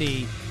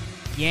Wandy.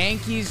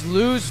 Yankees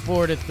lose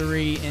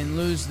 4-3 and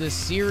lose the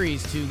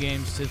series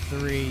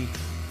 2-3.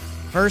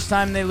 First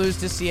time they lose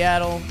to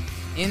Seattle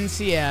in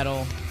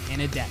Seattle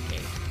in a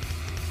decade.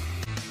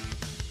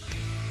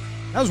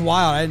 That was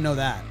wild. I didn't know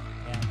that.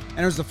 Yeah. And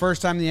it was the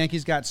first time the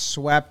Yankees got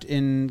swept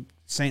in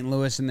St.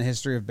 Louis in the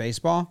history of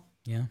baseball.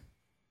 Yeah.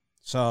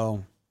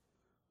 So,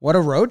 what a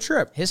road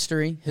trip.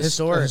 History. A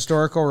Historic.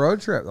 historical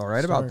road trip. All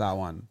right about Historic. that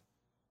one.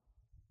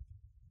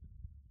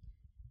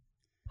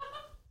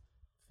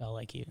 Felt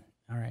like you.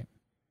 All right.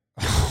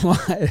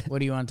 What? What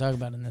do you want to talk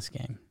about in this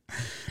game?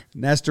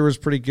 Nestor was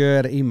pretty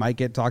good. He might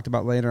get talked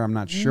about later. I'm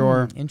not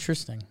sure.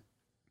 Interesting.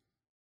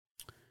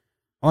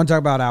 I want to talk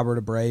about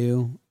Albert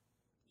Abreu.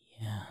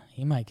 Yeah,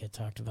 he might get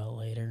talked about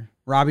later.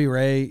 Robbie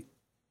Ray.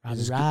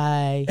 Robbie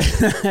Ray.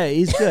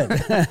 He's good.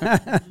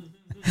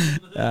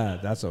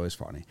 That's always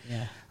funny.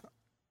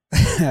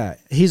 Yeah.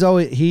 He's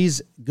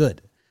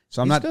good.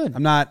 So He's good.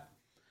 I'm not.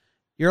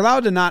 You're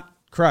allowed to not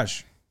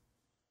crush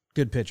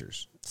good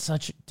pitchers.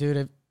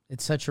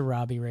 It's such a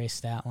Robbie Ray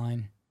stat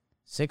line.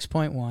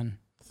 6.1,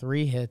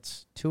 3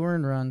 hits, 2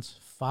 earned runs,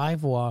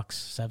 5 walks,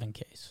 7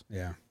 Ks.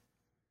 Yeah.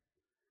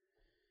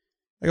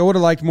 Like I would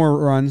have liked more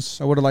runs.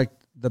 I would have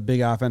liked the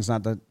big offense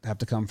not to have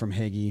to come from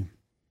Higgy.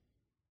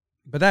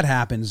 But that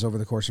happens over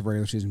the course of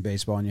regular season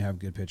baseball, and you have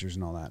good pitchers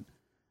and all that.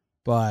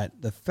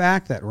 But the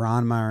fact that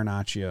Ron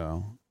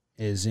Marinaccio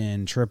is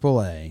in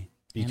AAA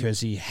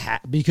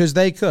because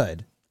they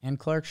could, And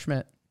Clark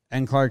Schmidt.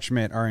 and Clark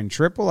Schmidt are in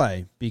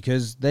AAA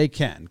because they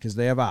can, because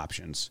they have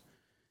options.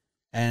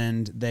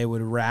 And they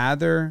would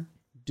rather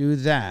do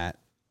that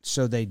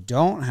so they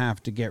don't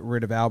have to get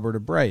rid of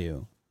Albert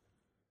Abreu.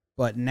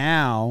 But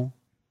now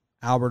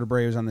Albert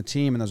Abreu is on the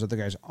team and those other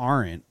guys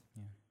aren't.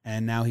 Yeah.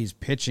 And now he's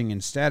pitching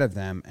instead of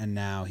them, and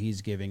now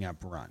he's giving up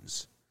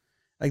runs.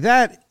 Like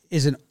that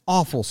is an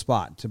awful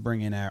spot to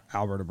bring in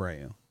Albert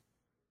Abreu.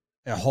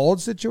 A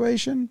hold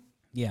situation?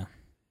 Yeah.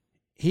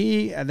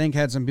 He, I think,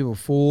 had some people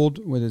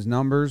fooled with his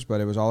numbers,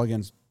 but it was all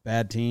against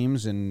bad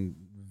teams and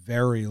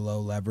very low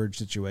leverage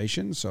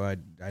situations. So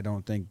I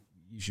don't think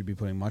you should be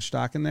putting much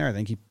stock in there. I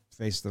think he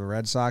faced the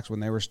Red Sox when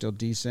they were still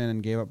decent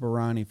and gave up a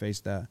run. He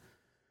faced the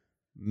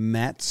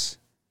Mets,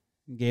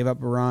 gave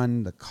up a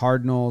run, the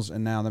Cardinals,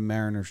 and now the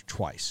Mariners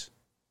twice.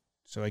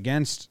 So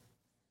against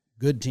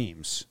good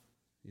teams,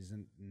 he's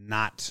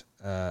not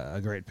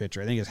a great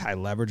pitcher. I think his high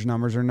leverage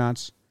numbers are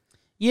nuts.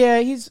 Yeah,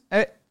 he's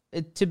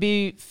to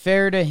be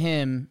fair to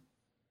him,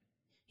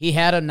 he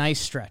had a nice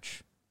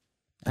stretch.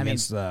 I mean,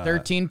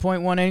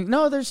 13.1 innings.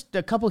 No, there's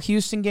a couple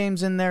Houston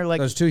games in there. Like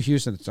those 2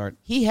 Houston start.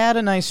 He had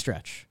a nice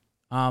stretch,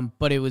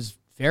 but it was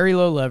very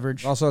low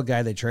leverage. Also a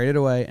guy they traded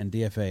away and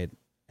DFA'd,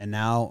 and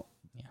now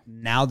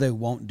they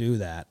won't do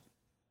that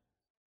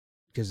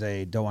because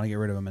they don't want to get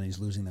rid of him, and he's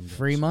losing them.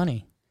 Free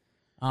money.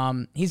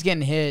 He's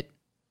getting hit.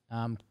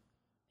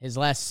 His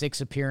last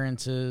 6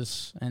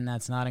 appearances, and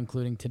that's not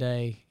including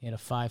today. He had a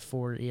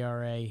 5.4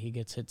 ERA. He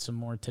gets hit some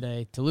more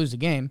today to lose the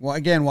game. Well,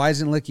 again, why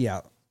isn't Licky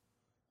out?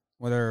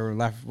 Whether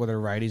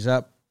righty's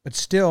up, but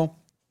still,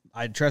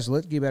 I trust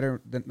Licky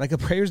better than like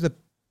Abreu's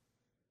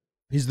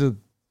he's the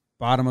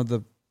bottom of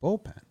the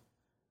bullpen.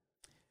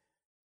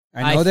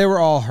 I know they were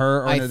all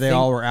hurt, or they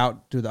all were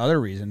out due to other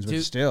reasons,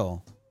 but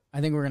still.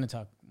 I think we're going to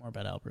talk more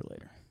about Albert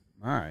later.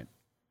 All right.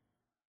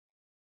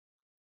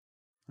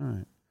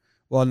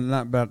 Well,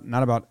 not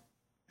about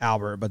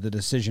Albert, but the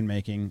decision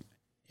making.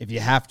 If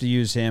you have to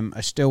use him, I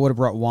still would have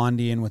brought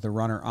Wandy in with a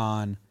runner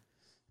on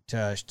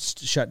to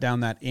shut down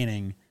that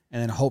inning,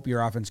 and then hope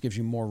your offense gives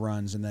you more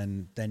runs, and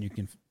then you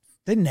can.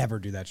 They never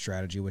do that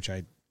strategy, which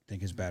I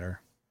think is better.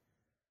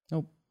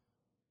 Nope.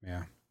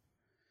 Yeah.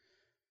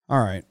 All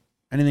right.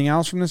 Anything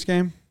else from this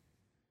game?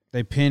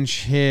 They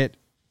pinch hit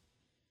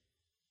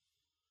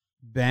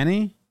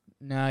Benny.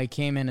 No, he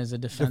came in as a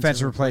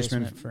defensive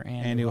replacement for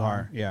Andy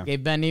Uhar. Yeah.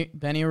 Gave Benny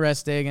a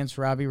rest day against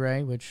Robbie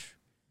Ray, which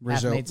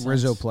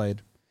Rizzo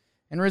played.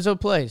 And Rizzo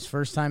plays.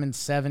 First time in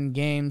 7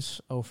 games,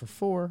 0 for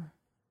 4.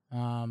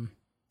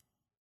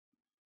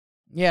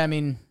 Yeah, I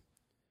mean,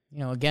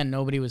 again,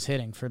 nobody was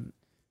hitting. For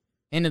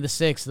into the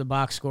 6th, the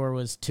box score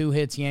was 2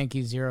 hits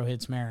Yankees, 0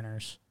 hits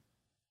Mariners.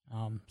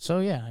 So,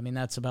 yeah, I mean,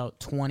 that's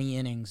about 20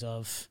 innings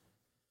of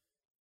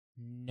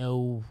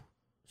no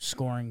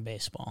scoring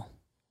baseball.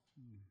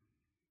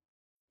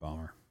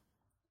 Bummer.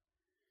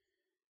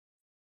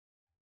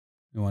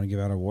 You want to give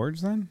out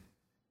awards then?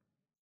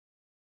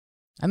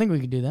 I think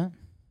we could do that.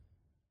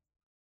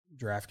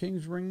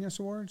 DraftKings bringing us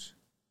awards?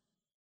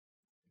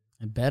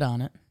 I bet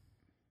on it.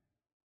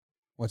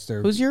 What's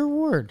their... Who's your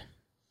award?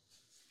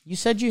 You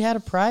said you had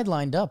a pride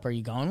lined up. Are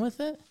you going with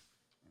it?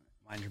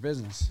 Mind your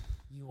business.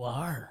 You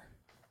are.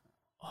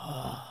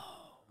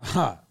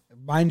 Oh.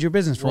 Mind your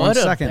business for 1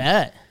 second. What a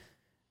bet.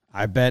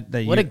 I bet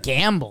that What a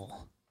gamble.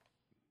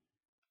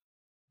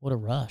 What a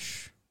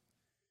rush.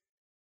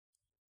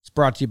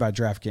 brought to you by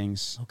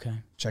DraftKings. Okay.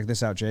 Check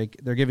this out, Jake.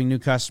 They're giving new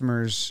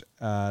customers,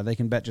 they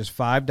can bet just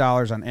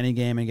 $5 on any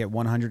game and get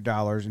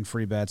 $100 in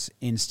free bets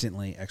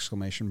instantly,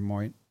 exclamation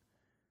point.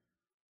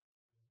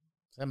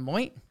 Is that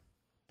Moit?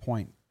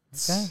 Point.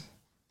 Okay.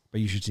 But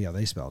you should see how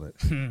they spelled it.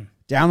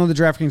 Download the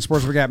DraftKings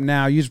Sportsbook app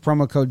now. Use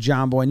promo code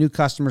JOHNBOY. New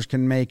customers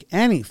can make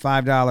any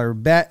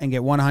 $5 bet and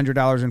get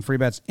 $100 in free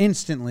bets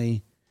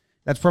instantly.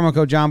 That's promo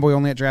code JOHNBOY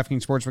only at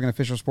DraftKings Sportsbook, an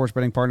official sports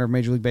betting partner of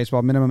Major League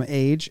Baseball. Minimum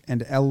age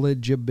and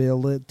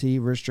eligibility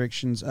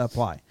restrictions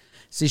apply.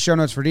 See show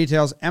notes for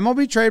details.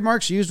 MLB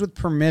trademarks used with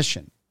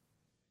permission.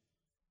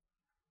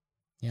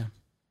 Yeah.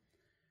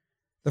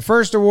 The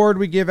first award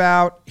we give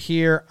out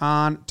here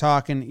on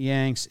Talkin'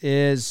 Yanks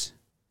is...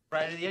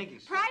 Pride of the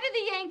Yankees. Pride of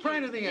the Yankees.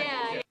 Pride of the Yankees.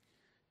 Yeah.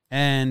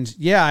 And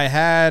yeah, I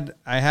had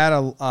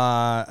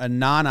a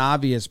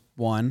non-obvious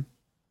one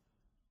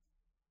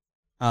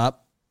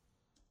up.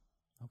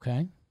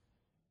 Okay.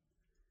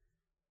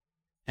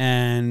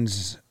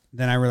 And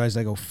then I realized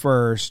I go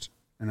first,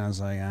 and I was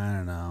like, I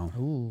don't know.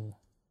 Ooh.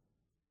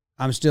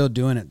 I'm still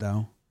doing it,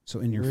 though. So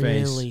in your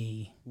face.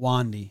 Really?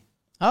 Wandy.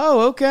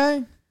 Oh,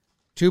 okay.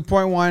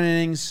 2.1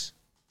 innings,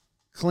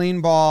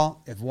 clean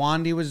ball. If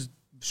Wandy was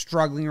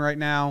struggling right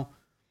now,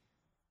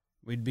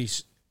 the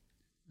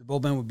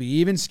bullpen would be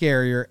even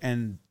scarier,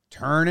 and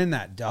turning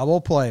that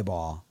double play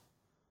ball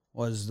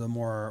was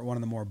one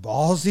of the more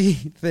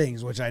ballsy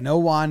things, which I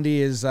know Wandy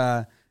is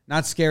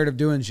not scared of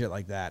doing shit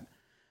like that.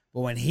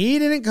 But when he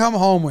didn't come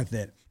home with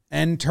it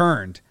and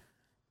turned,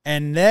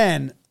 and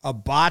then a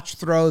botch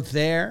throw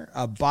there,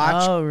 a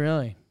botch. Oh,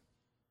 really?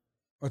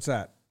 What's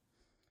that?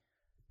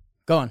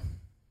 Go on.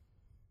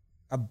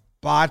 A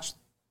botched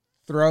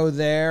throw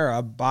there,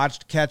 a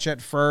botched catch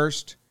at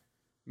first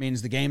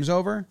means the game's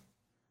over.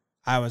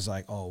 I was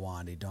like, oh,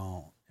 Wandy,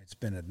 don't. It's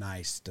been a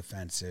nice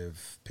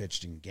defensive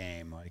pitching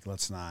game. Like,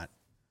 let's not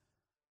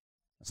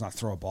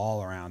throw a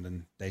ball around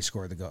and they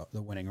score the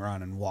winning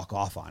run and walk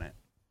off on it.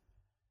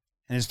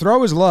 And his throw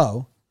was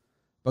low,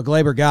 but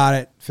Glaber got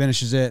it,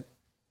 finishes it.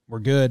 We're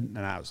good. And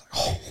I was like,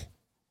 oh,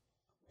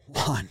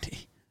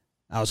 Wandy.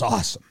 That was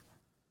awesome.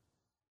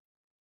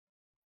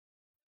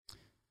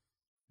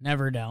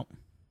 Never doubt.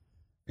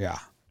 Yeah.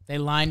 They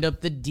lined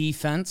up the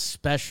defense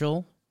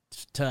special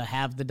to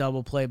have the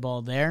double play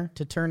ball there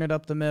to turn it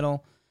up the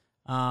middle.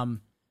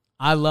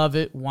 I love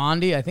it.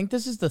 Wandy, I think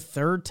this is the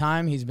third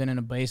time he's been in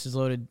a bases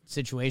loaded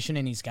situation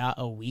and he's got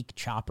a weak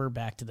chopper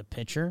back to the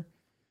pitcher.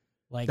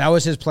 Like that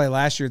was his play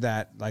last year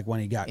when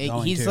he got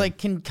going. He's too.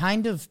 can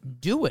kind of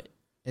do it.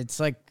 It's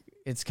like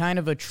it's kind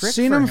of a trick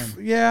Seen for him.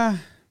 him.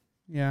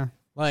 Yeah.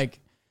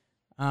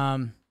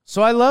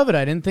 So I love it.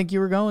 I didn't think you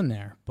were going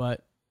there,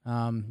 but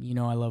I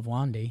love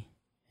Wandy.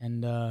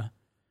 And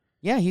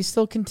he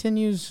still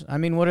continues. I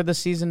mean, what are the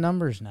season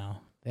numbers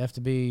now? They have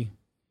to be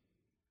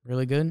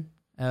really good.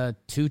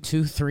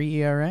 2.23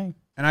 ERA.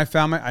 And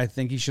I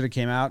think he should have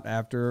came out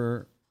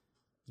after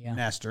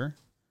Nestor,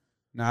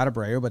 not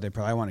Abreu, but they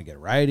probably want to get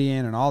righty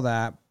in and all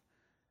that.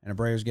 And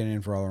Abreu's getting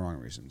in for all the wrong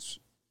reasons.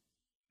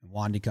 And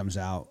Wandy comes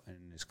out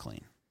and is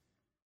clean.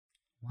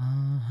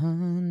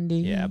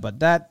 Wandy. Yeah, but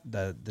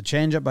the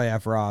changeup by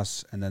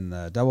Efros and then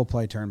the double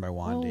play turn by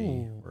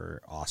Wandy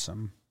were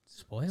awesome.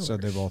 Spoilers. So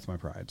they're both my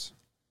prides.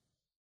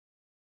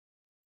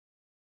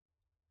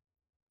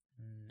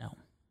 No.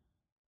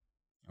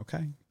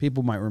 Okay.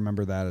 People might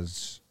remember that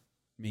as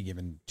me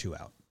giving 2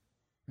 out.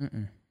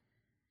 Mm-mm.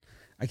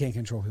 I can't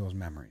control people's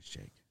memories,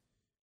 Jake.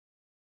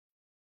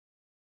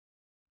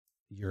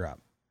 You're up.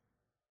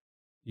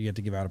 You get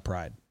to give out a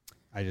pride.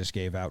 I just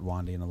gave out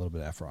Wandy and a little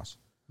bit of Efros.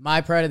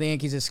 My pride of the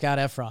Yankees is Scott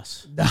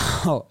Efros.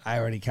 No, I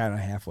already kind of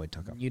halfway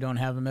took him. You don't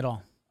have him at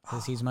all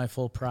because he's my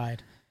full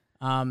pride.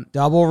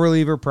 Double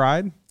reliever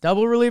pride.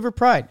 Double reliever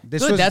pride.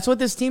 Good. That's what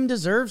this team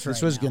deserves.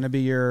 This was going to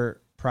be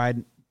your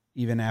pride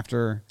even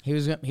after. He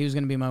was going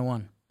to be my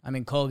one. I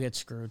mean, Cole gets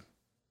screwed,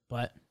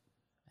 but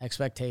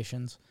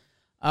expectations.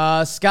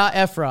 Scott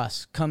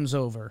Efros comes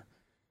over.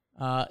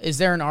 Is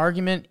there an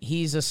argument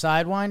he's a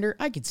sidewinder?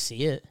 I could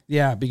see it.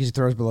 Yeah, because he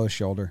throws below his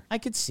shoulder. I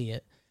could see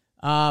it.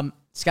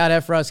 Scott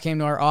Efros came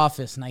to our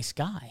office. Nice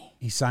guy.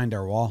 He signed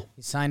our wall.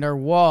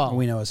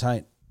 We know his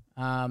height.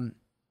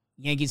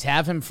 Yankees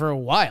have him for a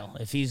while.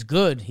 If he's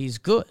good, he's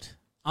good.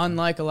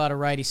 Unlike a lot of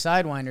righty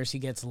sidewinders, he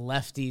gets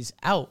lefties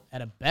out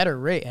at a better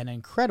rate, an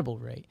incredible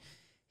rate.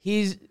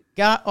 He's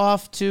got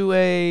off to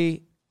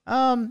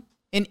an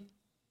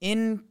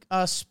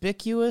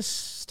inauspicious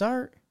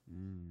start.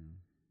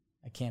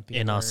 I can't be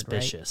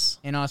Inauspicious.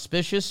 Word, right?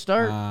 Inauspicious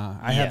start.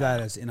 I have that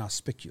as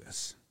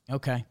inauspicious.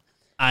 Okay.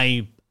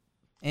 I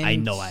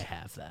know I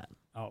have that.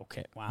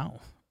 Okay.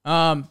 Wow.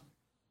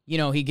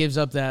 He gives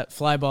up that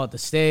fly ball at the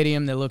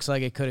stadium that looks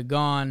like it could have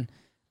gone.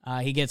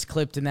 He gets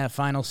clipped in that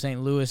final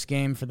St. Louis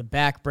game for the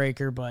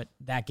backbreaker, but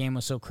that game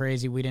was so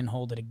crazy we didn't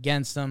hold it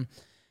against him.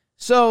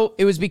 So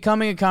it was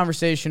becoming a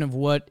conversation of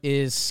what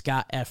is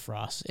Scott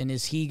Efros, and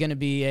is he going to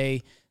be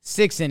a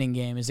 6-inning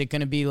game? Is it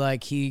going to be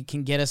like he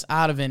can get us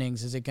out of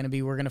innings? Is it going to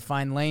be we're going to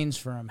find lanes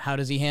for him? How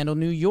does he handle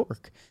New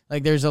York?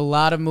 Like there's a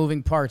lot of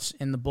moving parts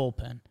in the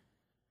bullpen.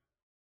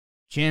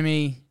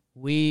 Jimmy,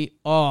 we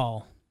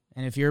all,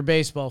 and if you're a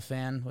baseball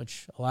fan,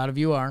 which a lot of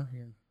you are,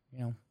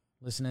 you're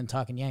listening and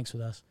talking Yanks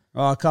with us.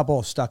 A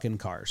couple stuck in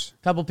cars.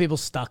 A couple people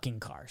stuck in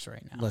cars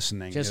right now.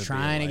 Listening. Just It'd be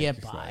trying to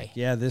like, get by.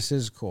 yeah, this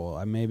is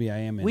cool. Maybe I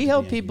am. We into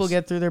help the people Yankees.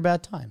 get through their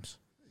bad times.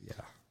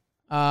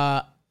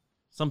 Yeah.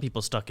 Some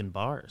people stuck in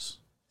bars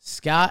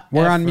Scott,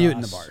 We're F. on mute in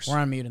Ross. the bars. We're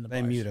on mute in the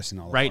They bars. mute us in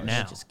all the right bars.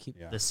 now. Just keep,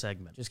 This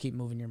segment. just keep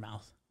moving your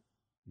mouth.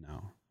 No.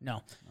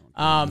 No.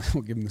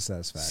 We'll give them the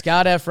satisfaction.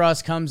 Scott F.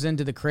 Ross comes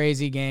into the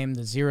crazy game,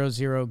 the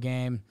 0-0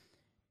 game,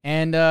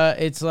 and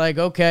it's like,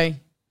 okay,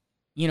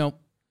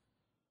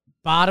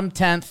 bottom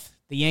 10th.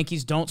 The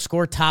Yankees don't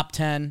score top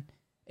 10.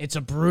 It's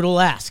a brutal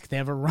ask. They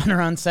have a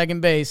runner on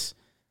second base.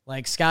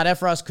 Like, Scott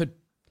F. Ross could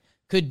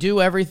do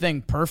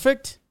everything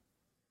perfect,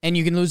 and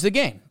you can lose the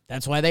game.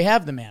 That's why they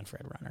have the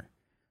Manfred runner.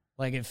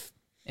 Like,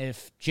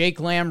 if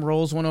Jake Lamb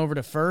rolls one over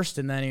to first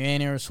and then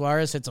Eugenio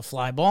Suarez hits a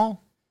fly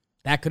ball,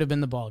 that could have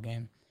been the ball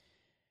game.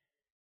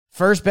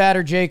 First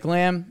batter, Jake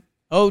Lamb,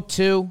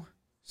 0-2,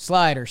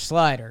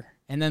 slider,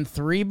 and then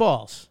 3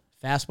 balls.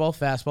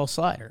 Fastball,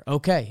 slider.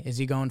 Okay, is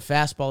he going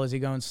fastball? Is he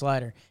going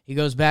slider? He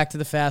goes back to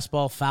the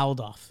fastball,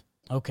 fouled off.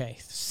 Okay,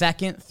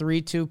 second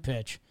 3-2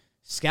 pitch.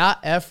 Scott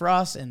F.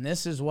 Ross, and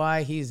this is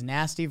why he's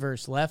nasty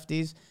versus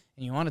lefties,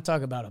 and you want to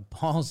talk about a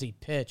ballsy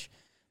pitch,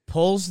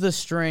 pulls the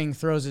string,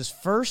 throws his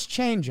first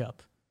changeup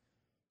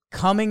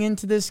coming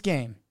into this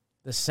game,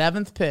 the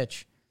 7th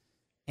pitch,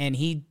 and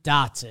he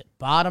dots it.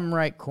 Bottom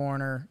right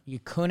corner. You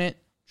couldn't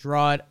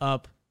draw it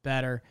up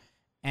better.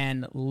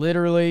 And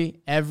literally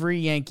every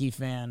Yankee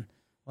fan,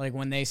 like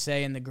when they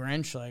say in The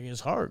Grinch, like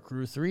his heart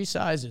grew 3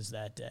 sizes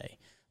that day.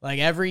 Like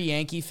every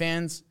Yankee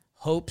fan's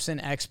hopes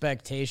and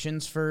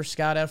expectations for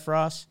Scott F.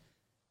 Ross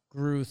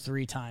grew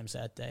 3 times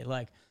that day.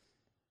 Like,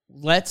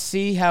 let's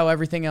see how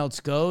everything else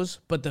goes.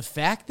 But the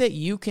fact that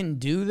you can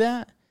do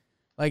that,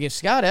 like if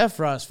Scott F.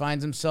 Ross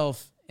finds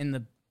himself in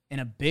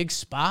a big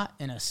spot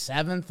in a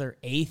 7th or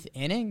 8th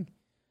inning,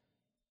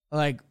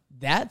 like,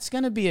 that's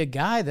going to be a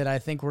guy that I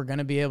think we're going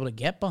to be able to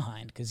get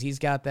behind because he's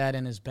got that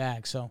in his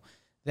bag. So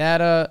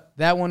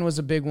that one was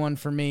a big one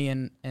for me,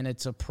 and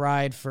it's a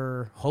pride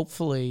for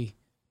hopefully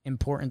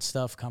important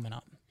stuff coming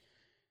up.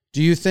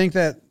 Do you think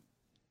that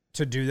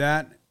to do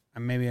that,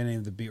 and maybe any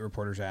of the beat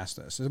reporters asked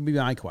this would be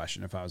my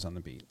question if I was on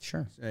the beat.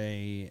 Sure.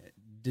 Did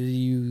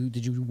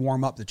you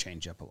warm up the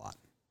changeup a lot?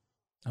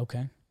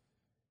 Okay.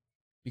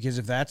 Because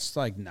if that's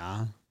like,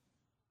 nah,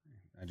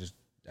 I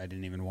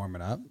didn't even warm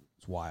it up,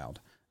 it's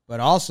wild. But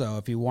also,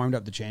 if he warmed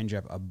up the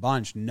changeup a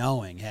bunch,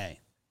 knowing,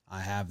 hey, I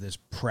have this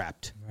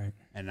prepped, Right.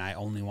 and I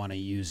only want to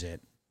use it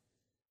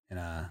in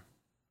a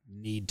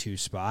need-to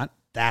spot,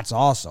 that's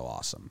also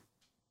awesome.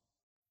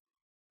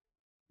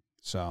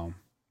 So,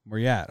 where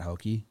you at,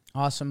 Hokie?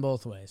 Awesome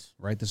both ways.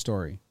 Write the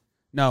story.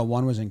 No,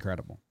 one was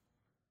incredible.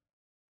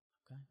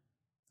 Okay.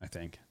 I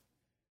think.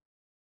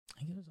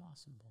 I think it was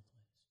awesome both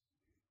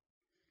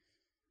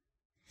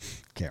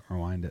ways. Can't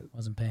rewind it.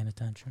 Wasn't paying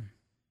attention.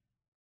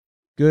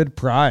 Good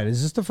pride.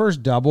 Is this the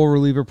first double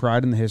reliever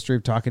pride in the history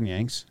of Talking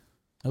Yanks?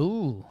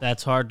 Ooh.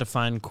 That's hard to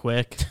find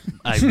quick.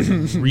 I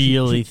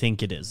really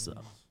think it is,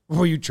 though.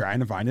 Were you trying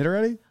to find it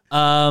already?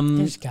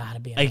 There's got to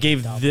be I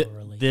gave double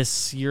release.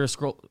 this year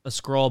a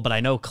scroll, but I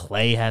know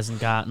Clay hasn't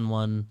gotten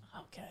one.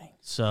 Okay.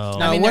 So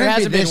I mean, it there wouldn't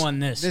hasn't be been one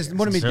this year.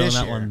 wouldn't be certainly this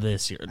not year. one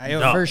this year. I-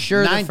 No. For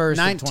sure the first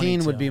of 19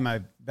 would 22. be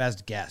my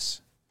best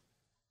guess.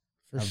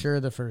 For sure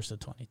the first of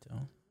 22.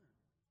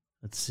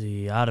 Let's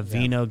see.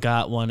 Ottavino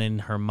got one in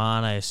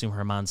Herman. I assume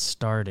Herman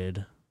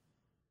started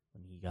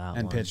when he got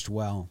And one. pitched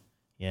well.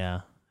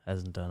 Yeah,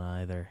 hasn't done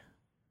either.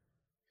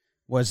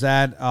 Was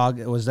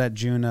that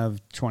June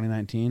of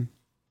 2019?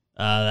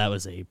 That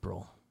was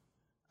April.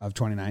 Of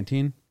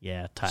 2019?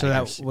 Yeah, Tigers. So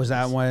that was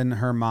that when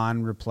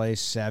Herman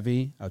replaced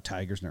Sevy? Oh,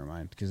 Tigers, never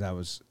mind. Because that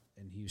was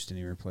in Houston.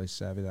 He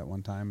replaced Sevy that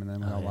one time, and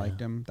then we all yeah.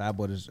 liked him. That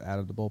was out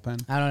of the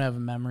bullpen. I don't have a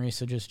memory,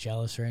 so just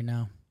jealous right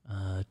now.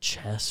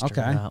 Chester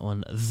Okay. got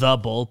one. The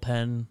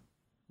bullpen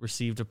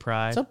received a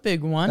pride. It's a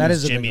big one. That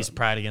is a big Jimmy's one.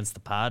 pride against the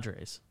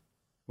Padres.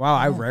 Wow,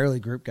 I rarely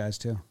group guys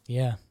too,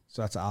 Yeah.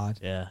 so that's odd.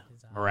 Yeah,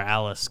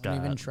 Morales Don't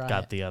even try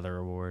got it. the other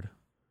award.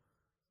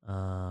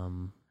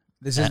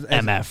 This is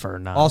MF or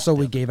not. Also,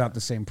 we gave out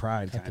the same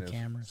pride, Cut kind the of.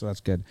 cameras. So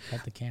that's good.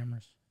 Cut the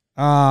cameras.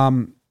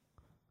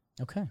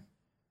 Okay.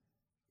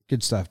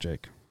 Good stuff,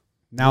 Jake.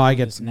 Now I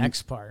get This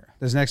next part.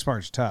 This next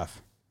part's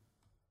tough.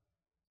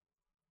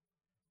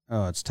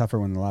 Oh, it's tougher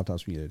when the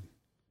laptop's muted.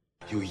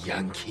 You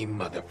Yankee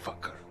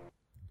motherfucker.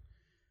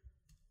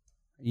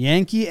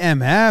 Yankee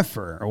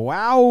MFer.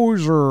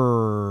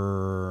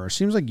 Wowzer.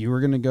 Seems like you were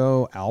going to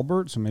go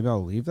Albert, so maybe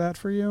I'll leave that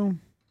for you.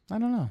 I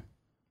don't know.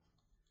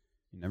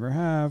 You never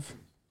have.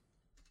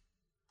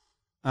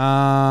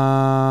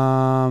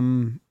 I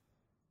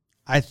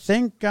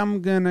think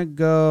I'm going to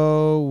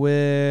go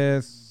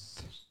with...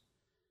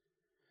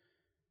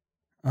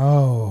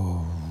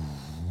 Oh.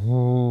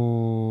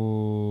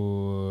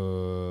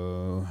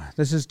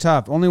 This is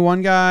tough. Only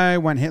one guy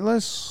went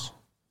hitless?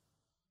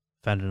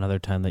 Found another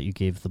time that you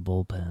gave the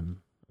bullpen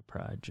a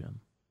pride,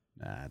 Jim.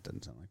 Nah, it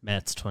doesn't sound like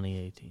Mets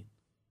 2018.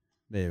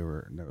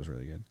 That was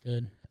really good.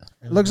 Good.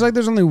 It looks like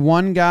there's only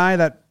one guy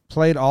that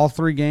played all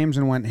 3 games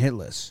and went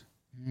hitless.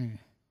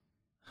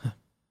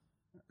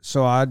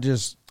 So I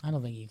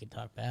don't think you could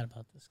talk bad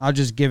about this. I'll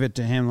just give it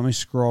to him. Let me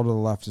scroll to the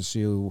left to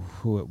see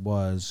who it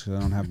was, 'cause I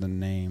don't have the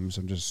names.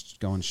 I'm just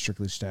going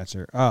strictly stats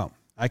here. Oh,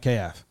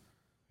 IKF.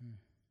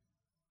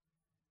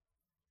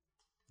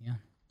 Yeah.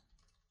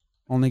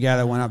 Only guy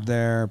that went up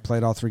there,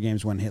 played all 3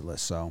 games, went hitless.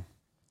 So,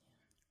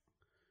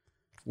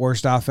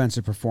 worst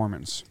offensive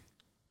performance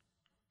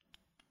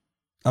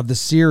of the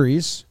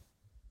series.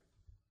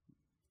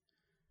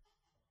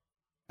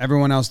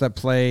 Everyone else that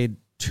played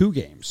 2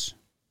 games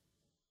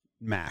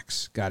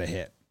max got a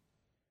hit.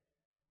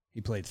 He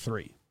played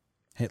 3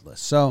 hitless.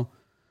 So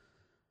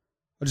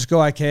I'll just go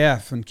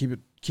IKF and keep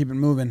it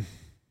moving.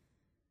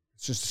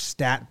 It's just a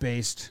stat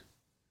based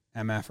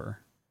MFer.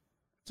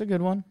 It's a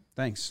good one.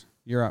 Thanks.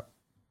 You're up.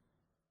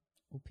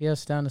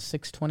 OPS down to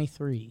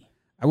 623.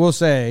 I will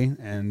say,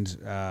 and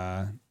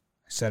I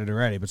said it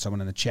already, but someone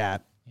in the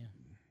chat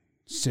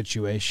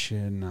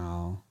situation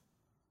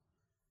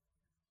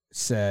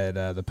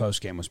said the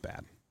post game was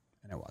bad,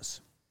 and it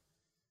was.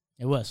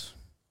 It was.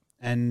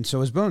 And so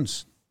is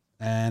Boone's.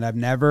 And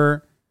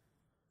the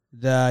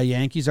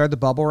Yankees are the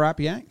bubble wrap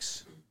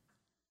Yanks.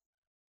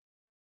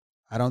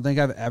 I don't think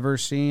I've ever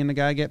seen a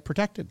guy get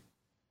protected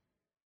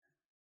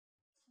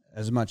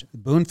as much.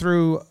 Boone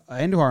threw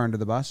Andujar under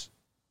the bus.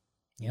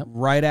 Yep.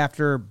 Right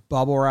after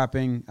bubble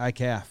wrapping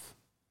IKF.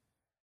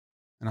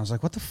 And I was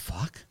like, what the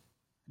fuck?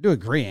 I do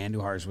agree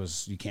Andujar's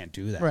was, you can't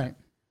do that. Right.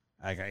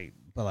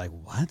 But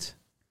what?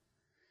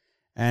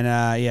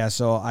 And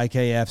so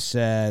IKF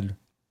said,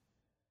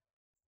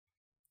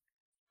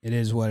 it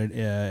is what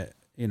it,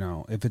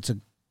 if it's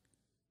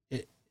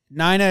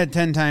 9 out of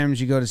 10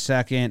 times you go to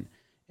second.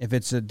 If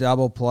it's a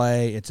double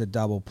play, it's a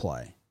double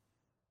play.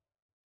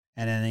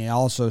 And then he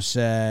also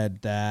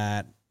said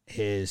that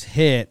his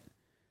hit,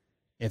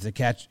 if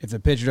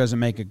the pitcher doesn't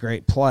make a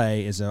great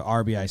play, is a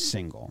RBI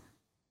single,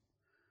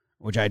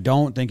 which I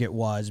don't think it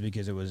was,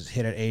 because it was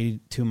hit at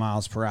 82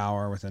 miles per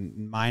hour with a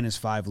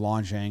 -5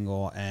 launch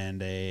angle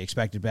and a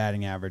expected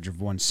batting average of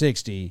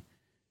 160.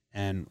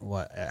 And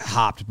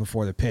hopped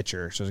before the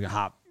pitcher, so it was going to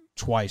hop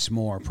twice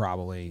more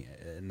probably,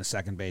 and the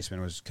second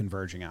baseman was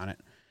converging on it.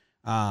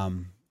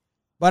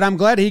 But I'm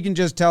glad he can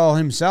just tell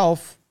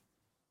himself,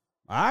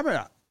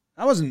 that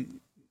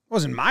wasn't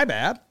my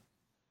bad.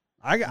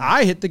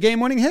 I hit the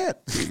game-winning hit.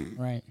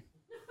 Right.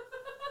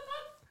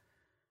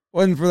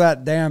 Wasn't for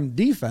that damn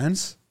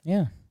defense.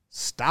 Yeah.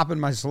 Stopping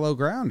my slow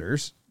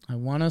grounders. I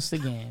won us the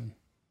game.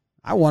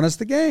 I won us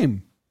the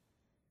game.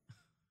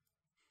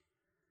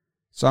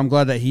 So I'm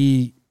glad that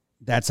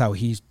that's how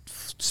he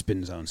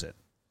spin zones it.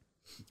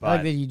 I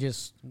like that you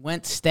just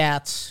went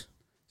stats.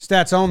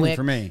 Stats only Quick.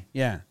 for me.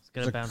 Yeah. It's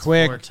gonna bounce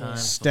quick 4 times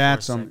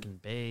stats before on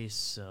second base,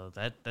 so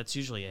that's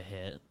usually a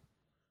hit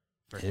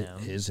for him.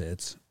 his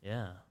hits.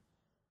 Yeah.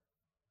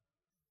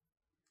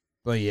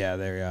 But yeah,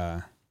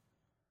 they're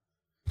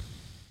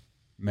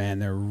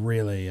they're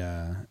really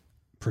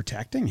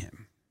protecting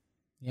him.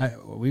 Yeah.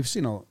 We've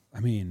seen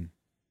it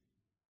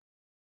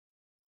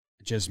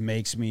just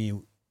makes me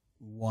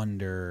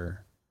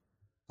wonder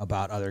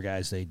about other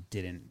guys they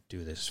didn't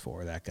do this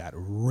for that got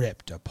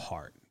ripped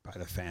apart by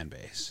the fan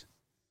base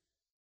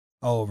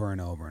over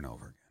and over and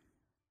over again.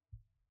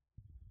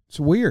 It's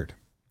weird.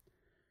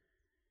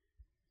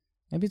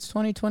 Maybe it's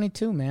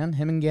 2022, man.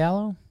 Him and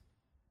Gallo.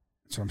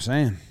 That's what I'm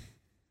saying.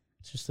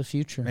 It's just the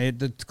future.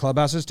 The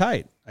clubhouse is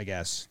tight, I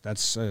guess.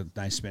 That's a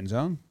nice spin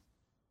zone.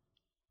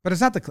 But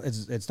it's not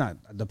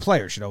the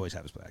player should always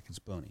have his back. It's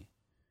Booney.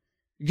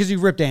 Because you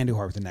ripped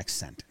Andujar with the next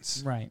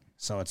sentence. Right.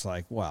 So it's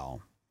like,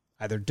 well,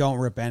 either don't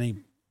rip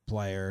any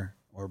player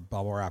or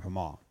bubble wrap them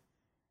all.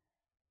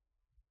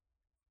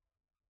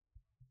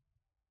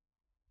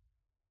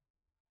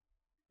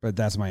 But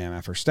that's my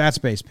MF for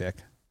stats-based pick.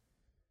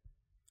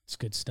 It's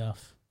good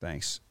stuff.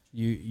 Thanks.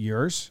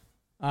 Yours?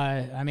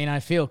 I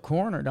feel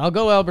cornered. I'll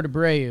go Albert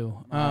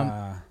Abreu.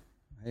 I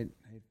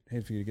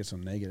hate for you to get so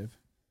negative.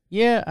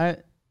 Yeah,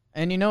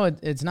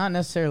 it's not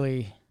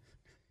necessarily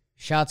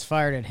shots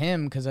fired at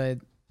him, because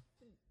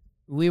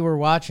we were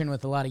watching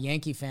with a lot of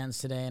Yankee fans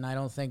today, and I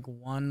don't think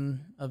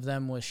one of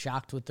them was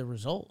shocked with the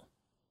result.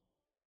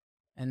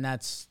 And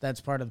that's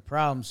part of the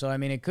problem. So,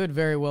 it could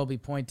very well be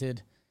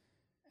pointed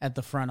at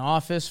the front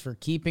office for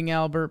keeping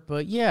Albert.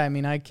 But, yeah,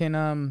 I can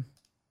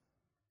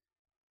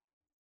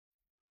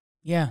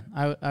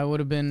I would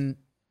have been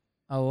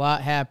a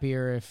lot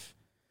happier if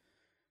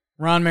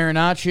Ron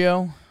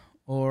Marinaccio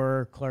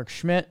or Clark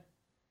Schmidt,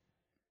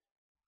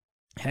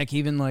 heck,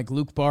 even like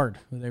Luke Bard,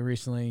 who they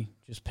recently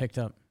just picked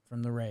up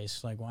from the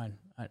Rays. Like, why?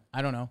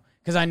 I don't know,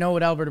 because I know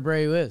what Albert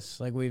Abreu is.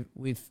 Like,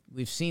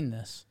 we've seen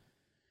this,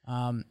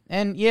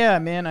 and yeah,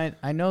 man,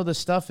 I know the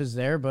stuff is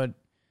there, but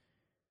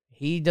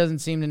he doesn't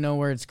seem to know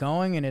where it's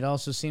going, and it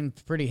also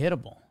seemed pretty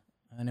hittable,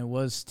 and it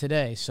was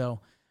today.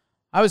 So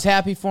I was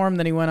happy for him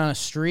that he went on a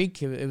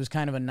streak. It was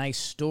kind of a nice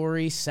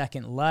story,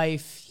 second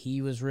life.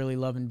 He was really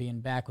loving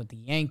being back with the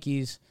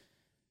Yankees.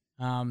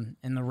 And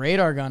the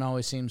radar gun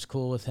always seems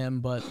cool with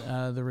him, but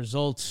the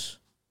results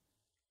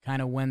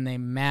kind of when they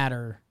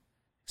matter,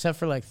 except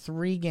for like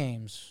 3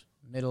 games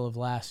middle of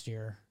last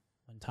year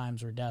when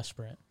times were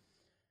desperate.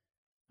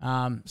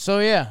 So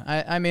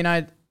yeah, I mean,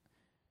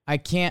 I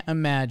can't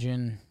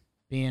imagine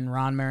being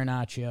Ron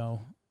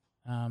Marinaccio,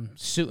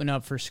 suiting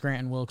up for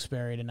Scranton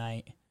Wilkes-Barre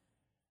tonight,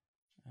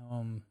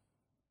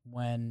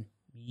 when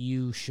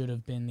you should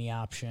have been the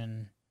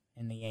option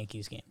in the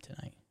Yankees game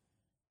tonight.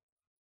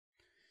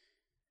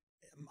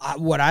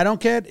 What I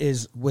don't get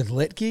is with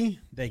Litke,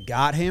 they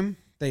got him.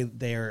 They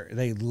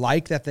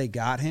like that they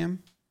got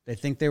him. They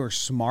think they were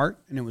smart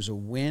and it was a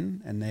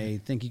win, and they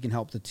think he can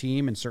help the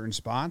team in certain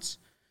spots.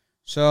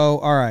 So,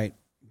 all right,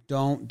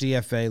 don't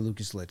DFA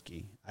Lucas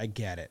Litke. I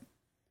get it.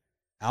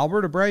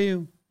 Albert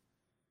Abreu,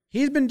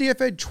 he's been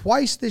DFA'd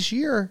twice this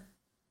year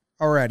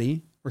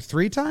already, or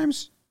 3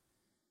 times.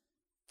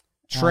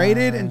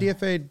 Traded and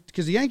DFA'd,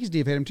 because the Yankees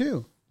DFA'd him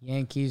too.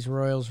 Yankees,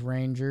 Royals,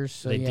 Rangers.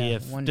 So Did yeah,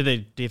 they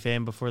DFA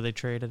him before they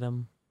traded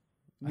him?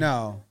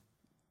 No.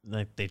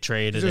 Like they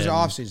traded It was him. an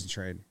off-season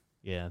trade.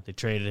 Yeah, they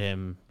traded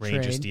him.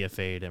 Rangers Trade.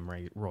 DFA'd him.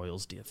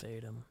 Royals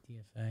DFA'd him.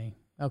 DFA.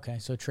 Okay,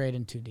 so trade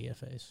in 2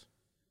 DFAs.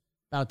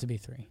 About to be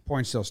 3.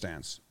 Point still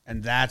stands.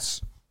 And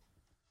that's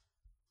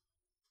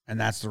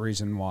the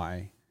reason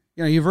why.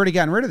 You know, you've already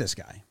gotten rid of this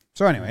guy.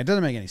 So anyway, it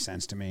doesn't make any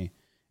sense to me.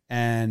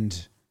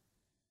 And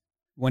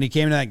when he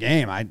came to that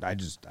game, I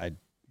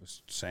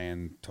was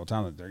saying, told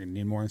Tom that they're going to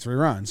need more than 3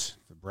 runs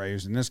for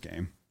Braves in this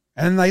game.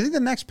 And then I think the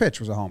next pitch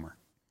was a homer.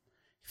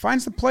 He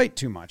finds the plate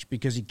too much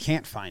because he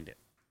can't find it.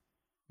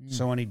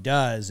 So when he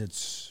does,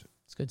 it's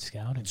good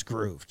scouting. it's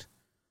grooved.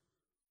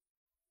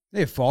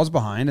 He falls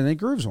behind and then he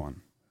grooves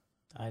one.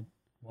 I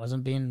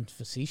wasn't being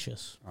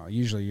facetious.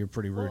 Usually you're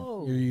pretty rude.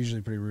 Whoa. You're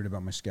usually pretty rude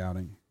about my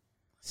scouting.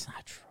 It's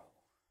not true.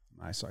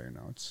 I saw your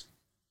notes.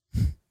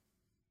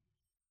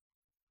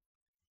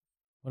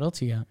 What else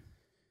you got?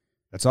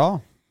 That's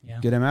all. Yeah.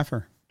 Good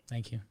MFer.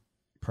 Thank you.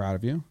 Proud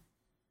of you.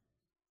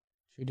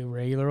 Should we do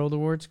regular old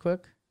awards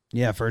quick?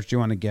 Yeah, first do you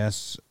want to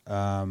guess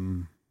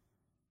Kiner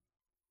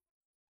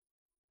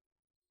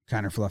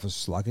Fluff's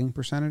slugging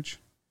percentage?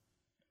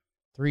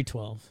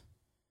 312.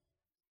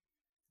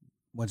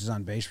 What's his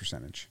on base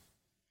percentage?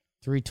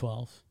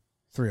 312.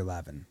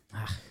 311.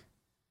 Ah,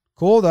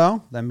 Cool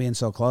though, them being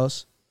so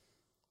close.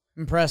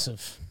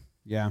 impressive.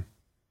 Yeah.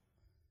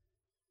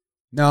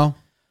 No.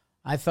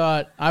 I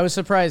was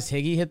surprised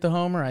Higgy hit the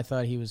homer. I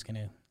thought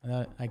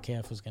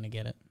IKF was gonna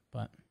get it,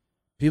 but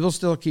People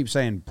still keep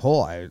saying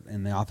pull.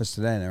 In the office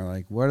today, they're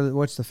like,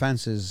 what's the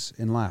fences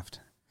in left?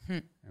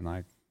 And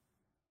like,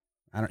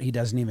 he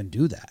doesn't even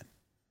do that.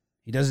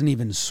 He doesn't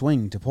even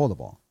swing to pull the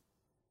ball.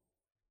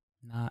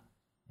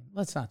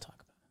 let's not talk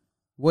about it.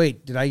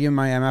 Wait, did I give him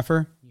my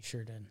MFer? You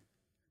sure did.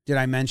 Did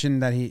I mention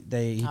that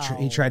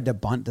he tried to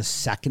bunt the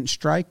second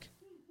strike,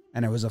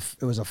 and it was a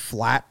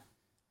flat,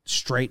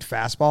 straight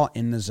fastball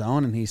in the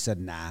zone, and he said,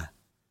 "Nah,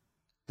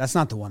 that's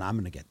not the one I'm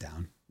going to get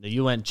down." No,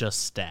 you went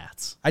just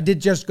stats. I did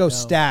just go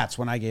stats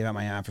when I gave out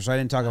my MFer, so I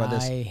didn't talk about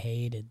this. I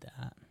hated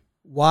that.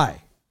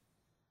 Why?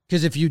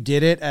 Because if you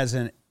did it as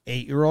an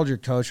 8-year-old, your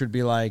coach would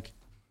be like,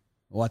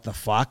 "What the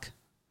fuck?"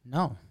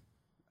 No.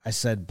 I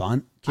said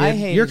bunt. Kid. I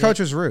hated Your coach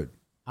it. was rude.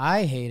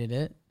 I hated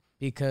it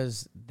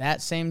because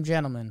that same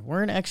gentleman,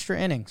 we're in extra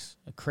innings,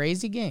 a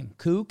crazy game,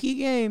 kooky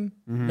game,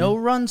 no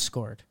runs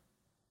scored,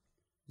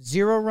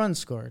 0 runs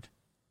scored.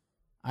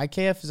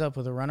 IKF is up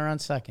with a runner on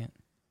second.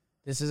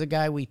 This is a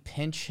guy we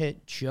pinch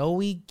hit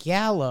Joey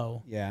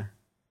Gallo Yeah.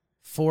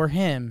 for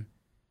him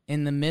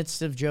in the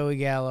midst of Joey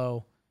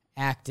Gallo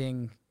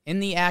acting in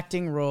the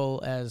acting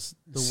role as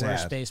the Sad.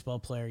 worst baseball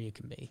player you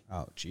can be.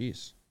 Oh,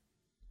 jeez.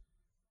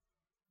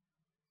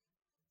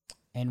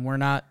 And we're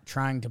not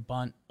trying to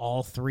bunt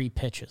all 3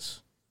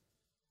 pitches.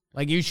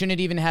 Like, you shouldn't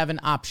even have an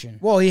option.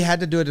 Well, he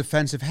had to do a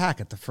defensive hack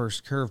at the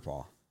first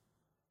curveball.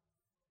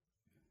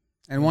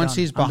 And once done.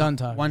 he's I'm done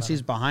talking once about he's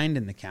it. behind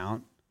in the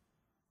count,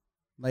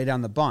 lay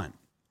down the bunt,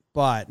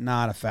 but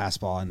not a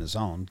fastball in the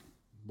zone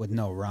with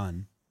no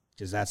run,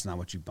 because that's not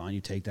what you bunt.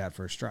 You take that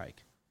for a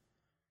strike.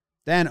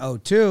 Then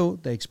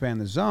 0-2, they expand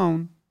the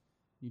zone.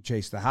 You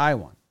chase the high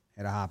one,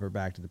 hit a hopper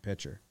back to the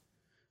pitcher.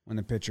 When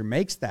the pitcher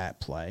makes that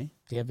play,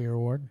 Do you have your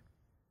award?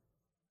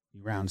 you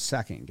round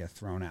second and get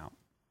thrown out.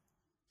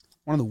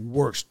 One of the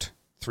worst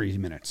 3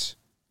 minutes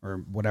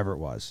or whatever it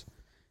was.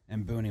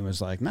 And Booney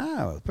was like,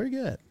 "No, pretty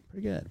good.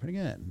 Pretty good. Pretty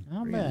good.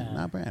 Not Pretty bad. Good.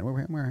 Not bad.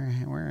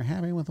 We're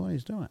happy with what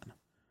he's doing."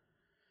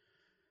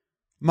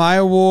 My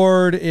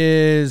award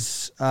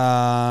is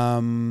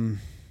the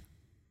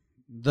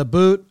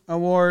Boot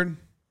Award.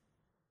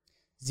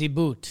 The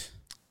boot.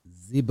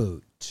 The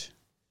Boot.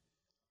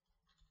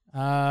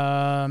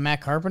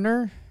 Matt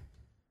Carpenter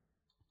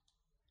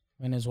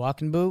in his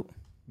walking boot.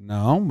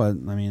 No, but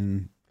I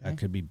mean, Okay. that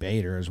could be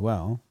Bader as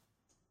well.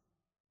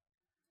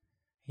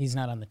 He's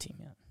not on the team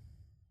yet.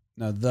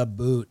 No, the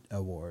Boot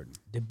Award.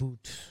 The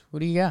boot. What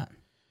do you got?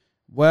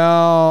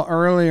 Well,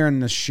 earlier in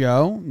the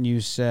show,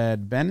 you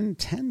said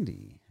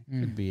Benintendi.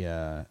 Could be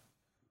a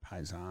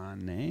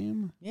Paisan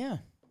name. Yeah.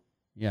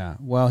 Yeah.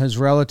 Well, his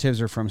relatives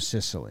are from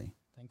Sicily.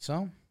 Think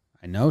so?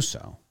 I know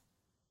so.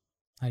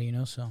 How do you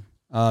know so?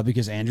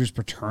 because Andrew's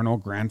paternal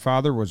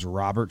grandfather was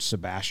Robert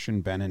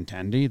Sebastian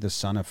Benintendi, the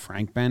son of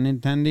Frank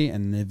Benintendi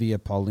and Livia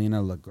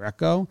Paulina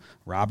LaGreco.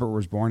 Robert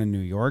was born in New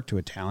York to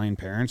Italian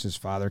parents, his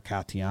father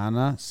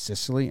Catiana,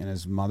 Sicily, and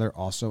his mother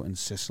also in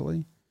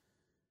Sicily.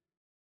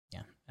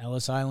 Yeah,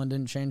 Ellis Island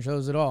didn't change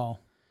those at all.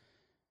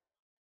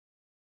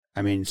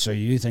 I mean, so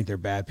you think they're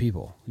bad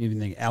people? You even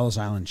think Ellis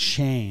Island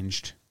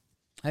changed?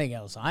 I think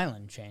Ellis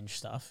Island changed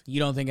stuff. You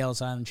don't think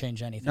Ellis Island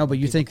changed anything? No, but when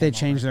you people think they came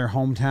changed over? their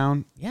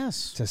hometown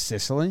Yes. to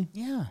Sicily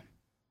Yeah.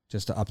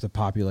 just to up the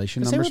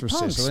population 'Cause they numbers were for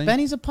punks. Sicily?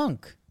 Benny's a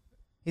punk.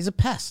 He's a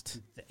pest.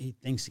 He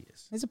thinks he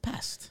is. He's a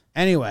pest.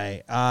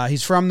 Anyway,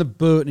 he's from the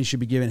boot, and he should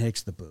be giving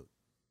Hicks the boot.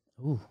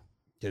 Ooh.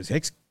 Because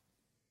Hicks'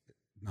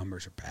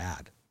 numbers are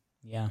bad.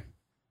 Yeah.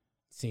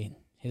 See,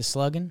 his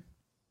slugging?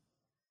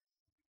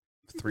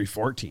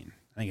 314.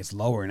 I think it's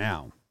lower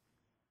now.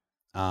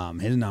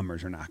 His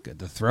numbers are not good.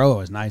 The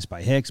throw is nice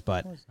by Hicks,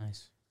 but That was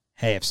nice.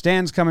 hey, if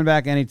Stan's coming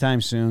back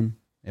anytime soon,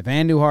 if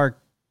Andujar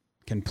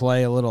can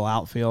play a little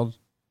outfield,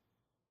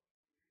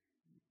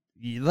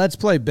 let's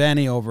play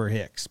Benny over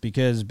Hicks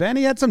because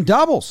Benny had some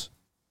doubles.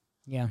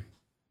 Yeah.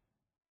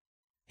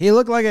 He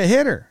looked like a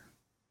hitter.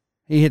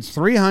 He hits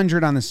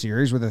 300 on the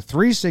series with a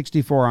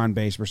 364 on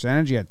base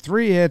percentage. He had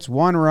 3 hits,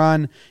 1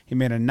 run. He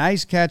made a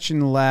nice catch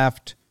in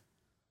left.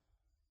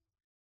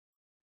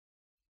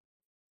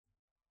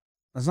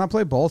 Let's not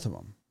play both of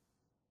them.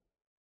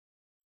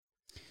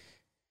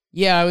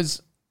 Yeah, I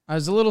was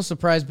a little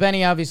surprised.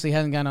 Benny obviously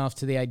hasn't gotten off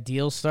to the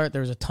ideal start.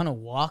 There was a ton of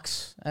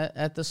walks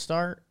at the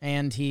start,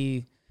 and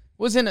he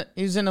was in a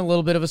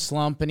little bit of a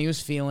slump, and he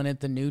was feeling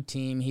it. The new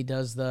team, he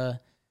does the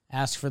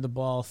ask for the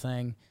ball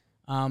thing.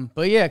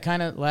 But yeah,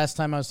 kind of last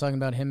time I was talking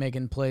about him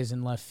making plays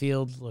in left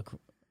field,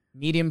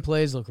 medium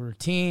plays, look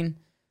routine.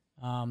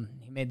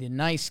 He made the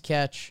nice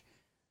catch.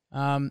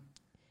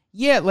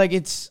 Yeah, like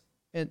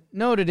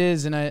it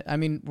is, and I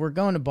mean, we're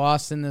going to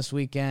Boston this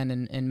weekend,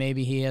 and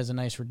maybe he has a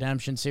nice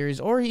redemption series,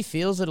 or he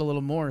feels it a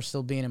little more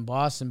still being in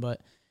Boston,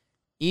 but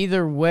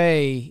either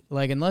way,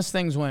 like, unless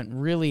things went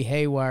really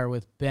haywire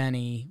with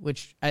Benny,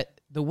 which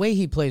the way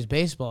he plays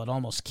baseball, it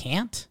almost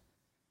can't.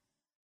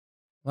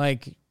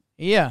 Like,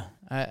 yeah,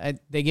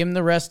 they give him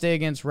the rest day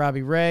against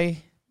Robbie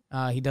Ray.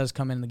 He does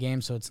come in the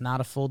game, so it's not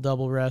a full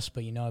double rest,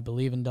 but I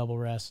believe in double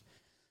rest.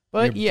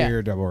 But You're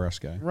a double rest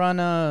guy.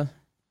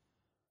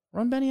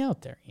 Run Benny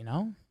out there,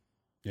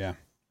 Yeah.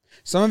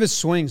 Some of his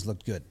swings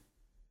looked good.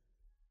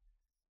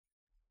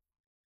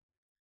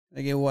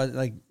 Like it was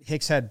like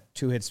Hicks had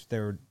 2 hits. They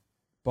were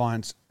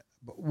bunts.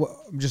 But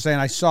I'm just saying,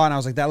 I saw it and I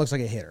was like, that looks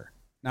like a hitter,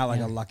 not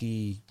like a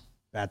lucky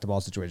bat to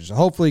ball situation. So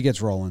hopefully he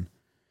gets rolling.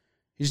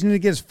 He just needed to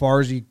get as far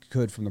as he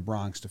could from the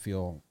Bronx to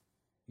feel,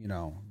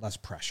 less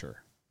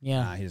pressure.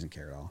 Yeah. Nah, he doesn't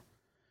care at all.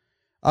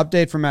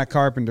 Update from Matt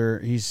Carpenter.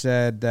 He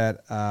said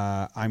that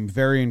I'm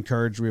very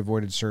encouraged we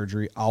avoided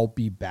surgery. I'll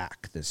be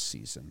back this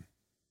season.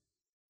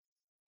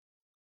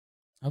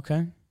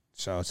 Okay.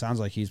 So it sounds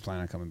like he's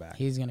planning on coming back.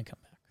 He's going to come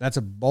back. That's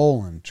a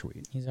Bolin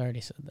tweet. He's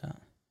already said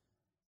that.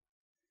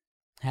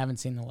 Haven't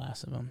seen the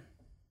last of him.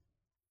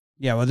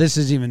 Yeah, well, this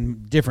is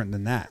even different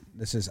than that.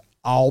 This is,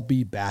 I'll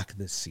be back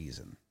this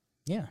season.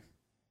 Yeah.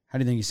 How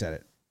do you think he said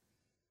it?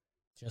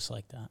 Just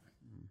like that.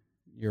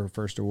 Your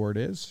first award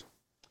is?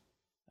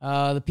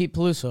 The Pete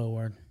Peluso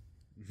Award.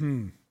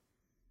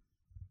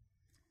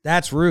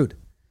 That's rude.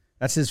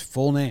 That's his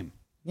full name.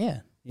 Yeah.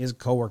 He has a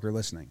coworker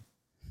listening.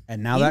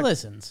 And now He that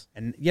listens.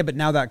 And yeah, but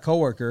now that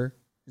coworker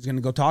is going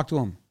to go talk to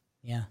him.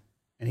 Yeah.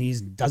 And he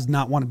does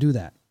not want to do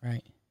that.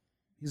 Right.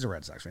 He's a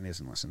Red Sox fan. He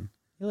doesn't listen.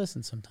 He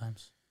listens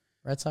sometimes.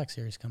 Red Sox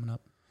series coming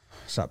up.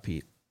 What's up,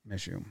 Pete?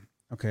 Miss you.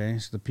 Okay,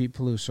 so the Pete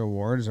Peluso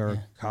Award is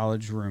our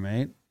college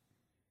roommate.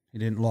 He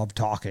didn't love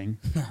talking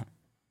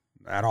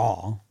at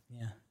all.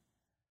 Yeah.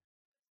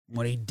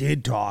 When he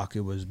did talk,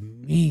 it was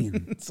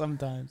mean.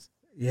 Sometimes.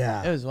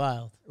 Yeah. It was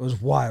wild. It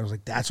was wild. I was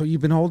like, that's what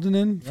you've been holding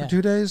in for Yeah.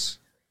 2 days?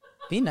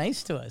 Be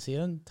nice to us. He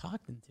doesn't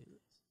talk to us.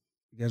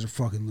 You guys are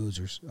fucking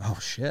losers. Oh,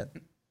 shit.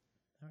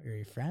 You're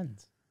your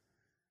friends.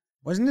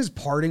 Wasn't his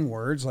parting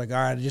words like, all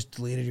right, I just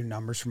deleted your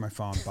numbers from my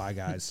phone. Bye,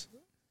 guys.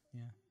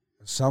 Yeah.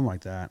 Something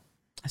like that.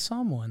 I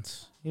saw him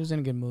once. He was in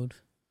a good mood.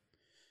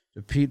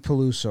 The Pete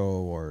Peluso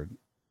Award.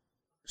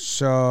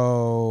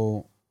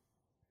 So,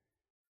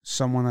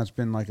 someone that's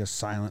been like a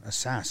silent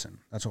assassin.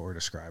 That's what we're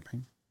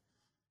describing.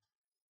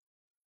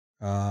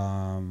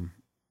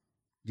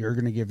 You're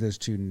going to give this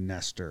to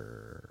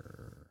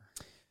Nestor.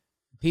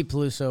 Pete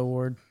Peluso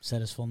Award. Said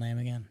his full name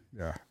again.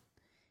 Yeah.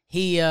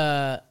 He,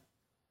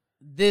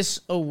 this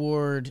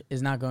award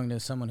is not going to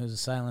someone who's a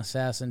silent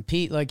assassin.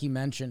 Pete, like you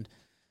mentioned,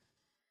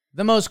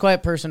 the most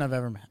quiet person I've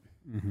ever met.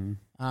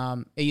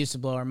 Mm-hmm. It used to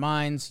blow our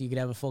minds. You could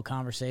have a full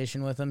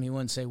conversation with him. He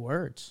wouldn't say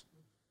words.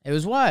 It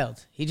was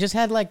wild. He just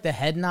had like the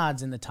head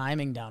nods and the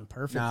timing down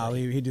perfectly. No,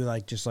 he'd do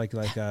like, just like,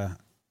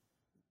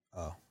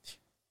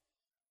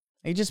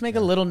 He'd just make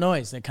a little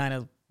noise that kind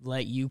of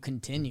let you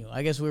continue.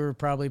 I guess we were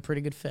probably a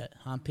pretty good fit,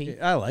 huh, Pete?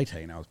 I liked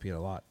hanging out with Pete a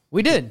lot.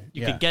 We did.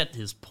 You could get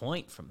his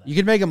point from that. You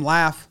could make him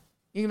laugh.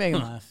 You can make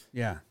him laugh.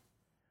 Yeah.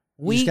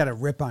 We just got to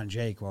rip on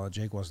Jake while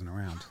Jake wasn't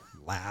around.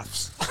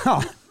 Laughs.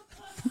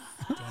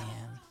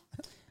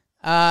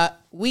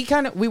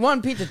 We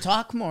want Pete to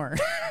talk more.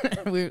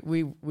 we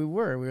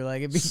were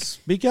like,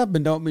 Speak up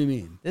and don't be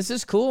mean. this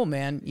is cool,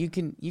 man. You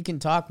can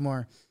talk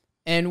more.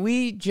 And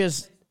we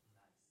just,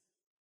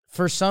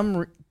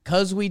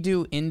 because we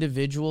do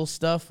individual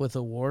stuff with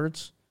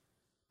awards,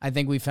 I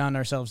think we found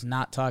ourselves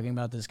not talking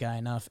about this guy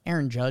enough.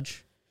 Aaron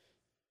Judge.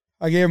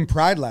 I gave him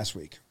pride last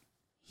week.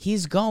 He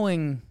is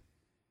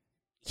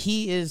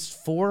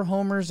 4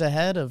 homers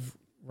ahead of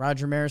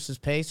Roger Maris's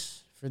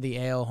pace for the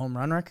AL home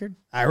run record.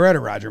 I read a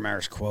Roger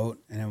Maris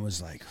quote, and it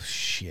was like,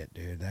 shit,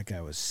 dude, that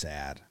guy was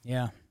sad.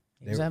 Yeah.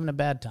 He was having a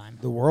bad time.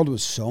 The world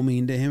was so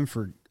mean to him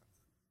for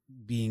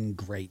being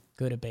great.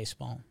 Good at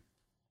baseball.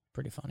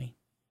 Pretty funny.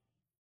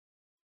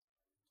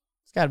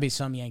 There's got to be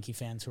some Yankee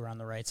fans who are on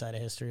the right side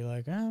of history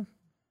like,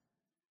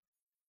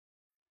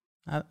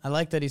 I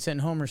like that he's hitting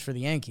homers for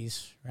the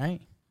Yankees, right?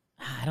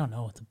 I don't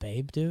know what the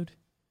Babe, dude.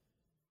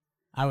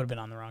 I would have been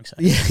on the wrong side.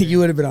 Yeah, you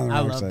would have been on the I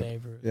wrong love side.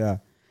 Babe Ruth. Yeah.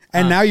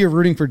 And now you're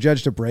rooting for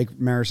Judge to break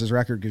Maris's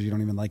record because you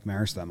don't even like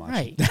Maris that much.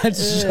 Right.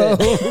 That's so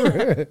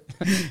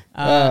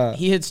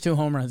he hits 2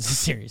 home runs this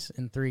series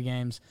in 3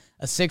 games.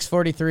 A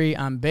 643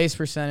 on base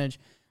percentage.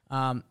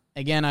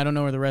 Again, I don't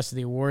know where the rest of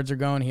the awards are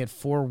going. He had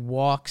 4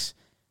 walks,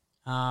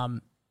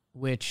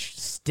 which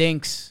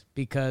stinks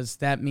because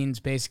that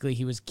means basically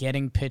he was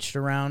getting pitched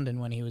around,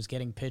 and when he was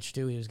getting pitched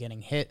to, he was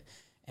getting hit.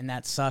 And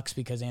that sucks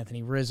because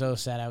Anthony Rizzo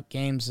sat out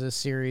games this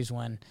series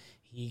when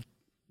he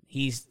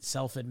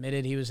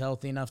self-admitted he was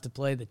healthy enough to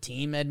play. The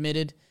team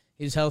admitted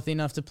he was healthy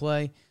enough to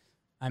play.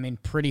 I mean,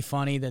 pretty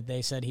funny that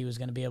they said he was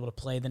going to be able to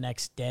play the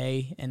next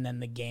day, and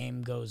then the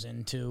game goes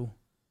into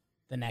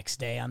the next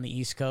day on the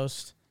East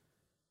Coast.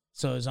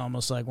 So it was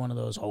almost like one of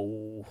those,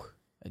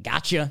 I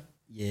gotcha.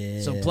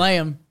 Yeah. So play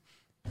him.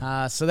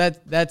 So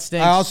that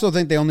stinks. I also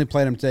think they only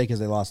played him today because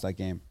they lost that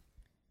game.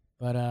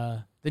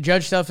 But the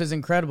Judge stuff is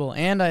incredible.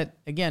 And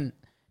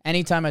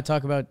anytime I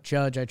talk about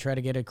Judge, I try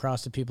to get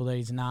across to people that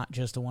he's not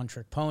just a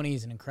one-trick pony.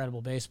 He's an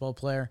incredible baseball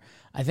player.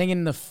 I think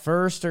in the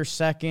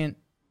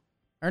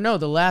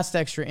the last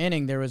extra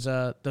inning, there was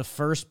the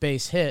first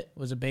base hit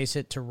was a base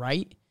hit to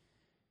right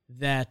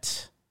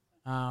that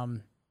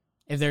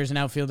if there's an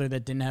outfielder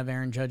that didn't have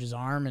Aaron Judge's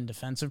arm and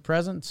defensive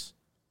presence,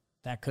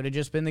 that could have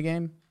just been the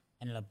game.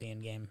 Ended up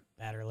being game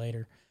batter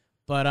later.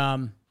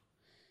 But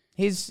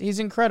he's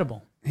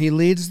incredible. He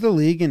leads the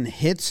league in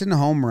hits and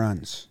home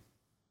runs.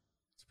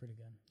 It's pretty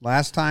good.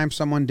 Last time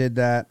someone did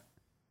that,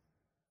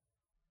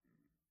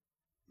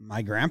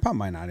 my grandpa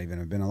might not even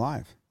have been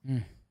alive.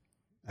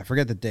 I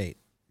forget the date,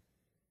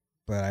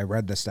 but I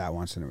read the stat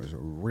once, and it was a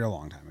real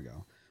long time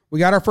ago. We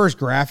got our first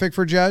graphic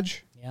for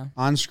Judge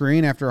on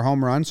screen after a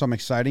home run, so I'm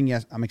excited.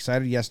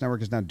 Yes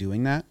Network is now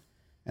doing that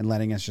and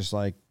letting us just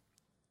like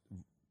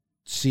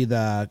see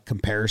the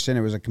comparison.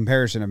 It was a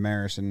comparison of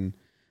Maris and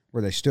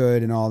where they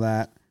stood and all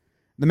that.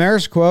 The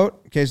Maris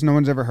quote, in case no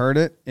one's ever heard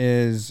it,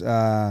 is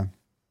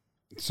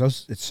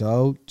it's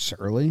so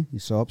surly.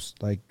 He's so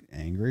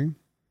angry.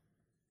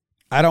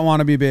 I don't want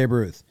to be Babe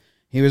Ruth.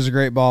 He was a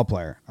great ball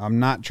player. I'm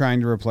not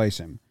trying to replace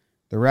him.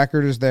 The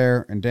record is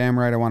there, and damn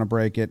right I want to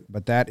break it,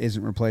 but that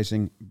isn't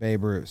replacing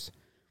Babe Ruth.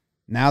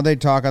 Now they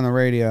talk on the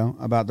radio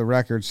about the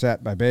record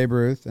set by Babe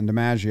Ruth and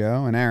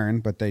DiMaggio and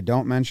Aaron, but they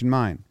don't mention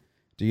mine.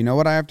 Do you know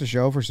what I have to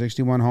show for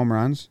 61 home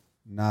runs?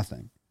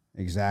 Nothing.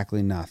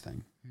 Exactly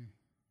nothing.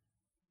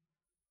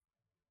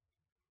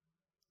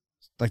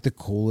 Like the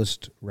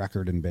coolest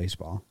record in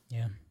baseball.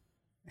 Yeah.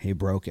 He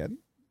broke it.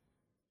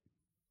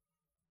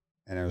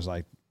 And it was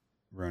like,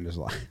 ruined his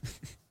life.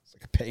 It's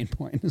like a pain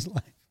point in his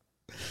life.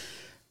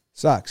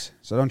 Sucks.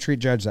 So don't treat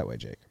Judge that way,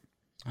 Jake.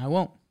 I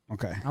won't.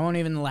 Okay. I won't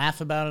even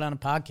laugh about it on a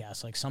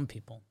podcast like some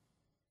people.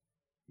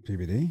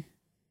 PBD?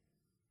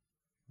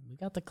 We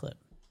got the clip.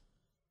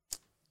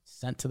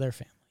 Sent to their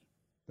family.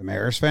 The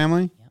Maris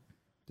family? Yep.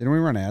 Didn't we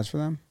run ads for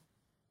them?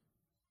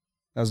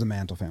 That was the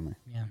Mantle family.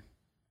 Yeah.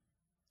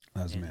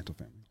 That was the Mantle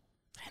family.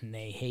 And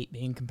they hate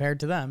being compared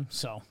to them,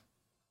 so.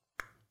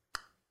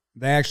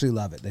 They actually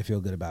love it. They feel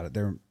good about it.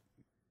 They're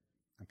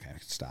okay.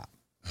 Stop.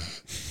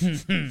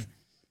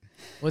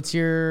 What's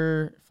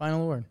your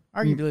final award?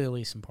 Arguably the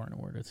least important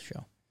award of the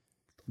show.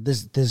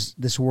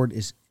 This award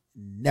is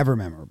never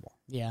memorable.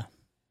 Yeah.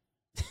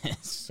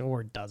 This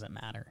award doesn't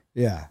matter.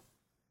 Yeah.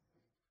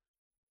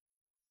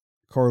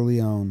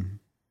 Corleone.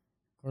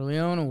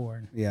 Corleone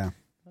Award. Yeah.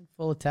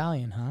 Full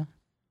Italian, huh?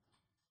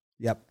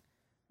 Yep.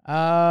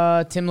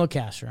 Tim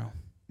Locastro.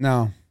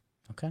 No.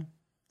 Okay.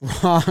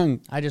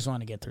 Wrong. I just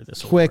want to get through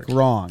this. Quick award.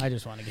 wrong. I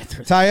just want to get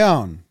through this.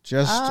 Tyone.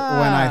 Just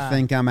when I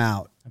think I'm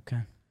out.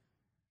 Okay.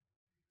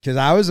 Because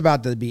I was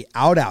about to be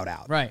out.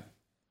 Right.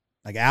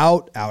 Like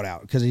out.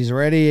 Because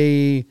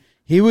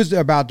he was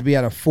about to be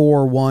at a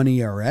 4.1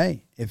 ERA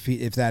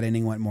if that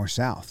inning went more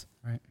south.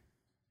 Right.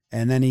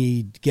 And then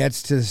he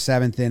gets to the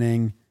 7th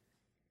inning.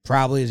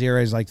 Probably his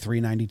ERA is like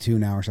 3.92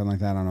 now or something like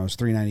that. I don't know. It was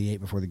 3.98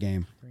 before the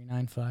game.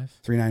 3.95.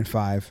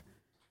 3.95.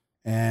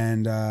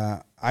 And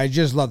I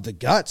just love the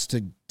guts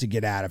to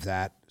get out of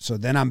that. So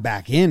then I'm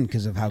back in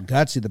because of how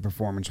gutsy the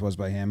performance was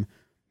by him.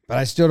 But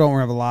I still don't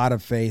have a lot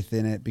of faith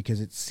in it because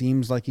it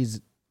seems like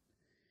he's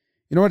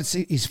You know what?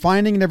 He's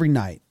finding it every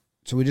night.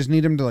 So we just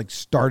need him to like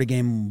start a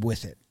game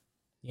with it.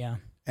 Yeah.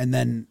 And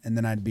then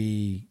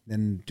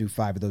then do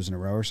 5 of those in a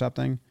row or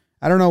something.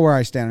 I don't know where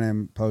I stand on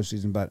him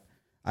postseason, but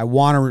I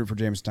want to root for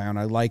James Tyone.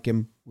 I like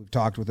him. We've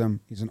talked with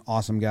him. He's an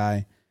awesome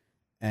guy.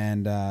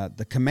 And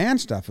the command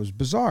stuff was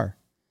bizarre.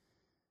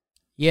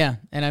 Yeah,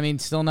 and I mean,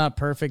 still not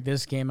perfect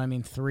this game. I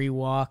mean, 3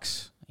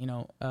 walks.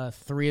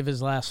 3 of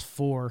his last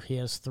 4, he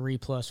has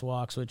 3+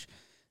 walks, which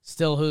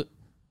still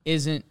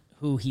isn't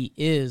who he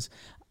is.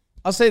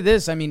 I'll say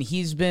this. I mean,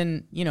 he's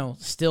been,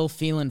 still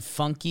feeling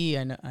funky.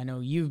 I know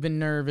you've been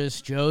nervous.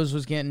 Joe's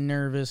was getting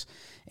nervous.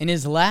 In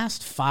his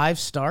last 5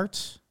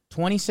 starts,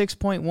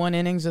 26.1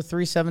 innings, a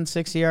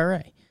 3.76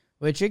 ERA,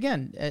 which,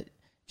 again,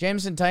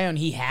 Jameson Tyone,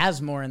 he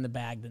has more in the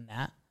bag than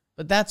that.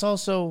 But that's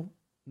also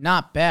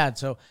not bad.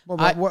 So,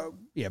 but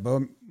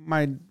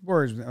my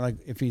words, like,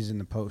 if he's in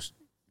the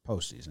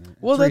postseason,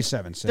 well,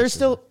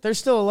 3.76. There's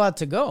still a lot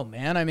to go,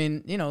 man. I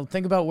mean,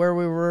 think about where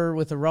we were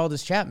with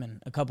Aroldis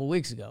Chapman a couple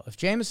weeks ago. If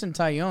Jameson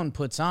Tyone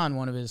puts on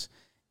one of his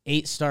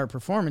 8-start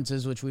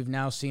performances, which we've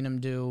now seen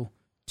him do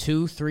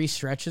 2-3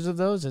 stretches of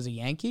those as a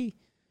Yankee,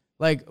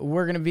 like,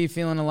 we're going to be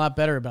feeling a lot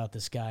better about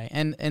this guy.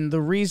 And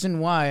the reason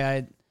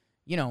why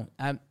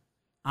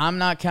I'm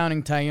not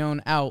counting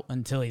Tyone out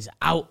until he's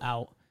out.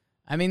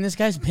 I mean, this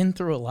guy's been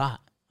through a lot.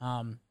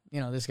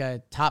 This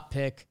guy, top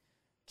pick,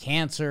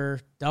 cancer,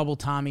 double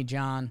Tommy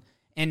John.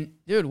 And,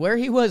 dude, where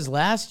he was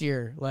last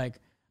year, like,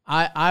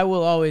 I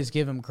will always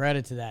give him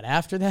credit to that.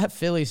 After that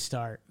Phillies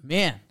start,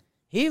 man,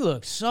 he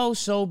looked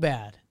so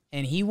bad.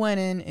 And he went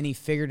in and he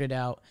figured it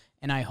out.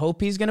 And I hope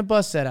he's going to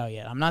bust that out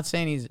yet. I'm not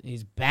saying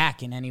he's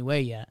back in any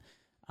way yet.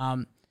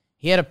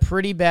 He had a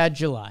pretty bad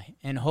July.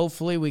 And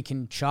hopefully we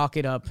can chalk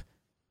it up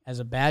as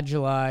a bad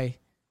July.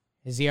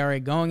 His ERA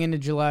going into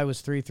July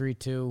was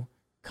 3.32,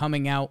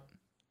 coming out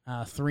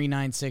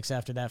 3.96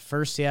 after that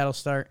first Seattle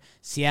start.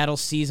 Seattle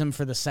sees him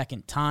for the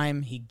second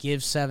time. He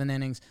gives 7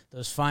 innings.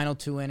 Those final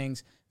 2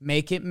 innings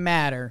make it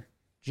matter,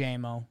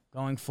 JMO,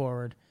 going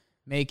forward.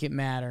 Make it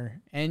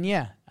matter. And,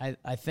 yeah, I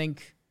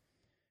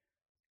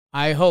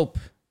hope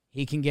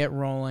he can get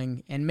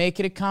rolling and make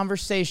it a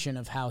conversation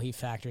of how he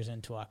factors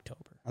into October.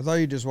 I thought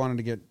you just wanted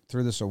to get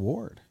through this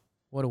award.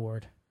 What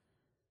award?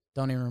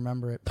 Don't even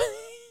remember it.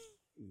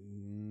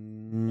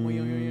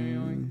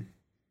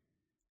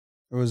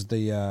 It was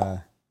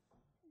the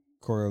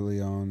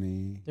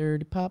Corleone.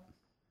 Dirty Pop.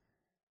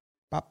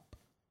 Pop.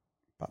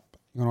 You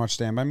want to watch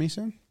Stand By Me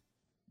soon?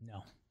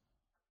 No.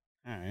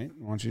 All right.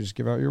 Why don't you just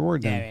give out your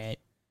award then?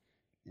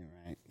 All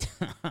right.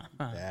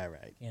 All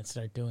right. Can't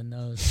start doing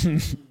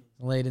those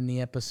late in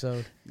the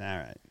episode. All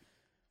right.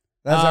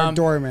 That's our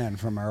doorman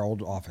from our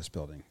old office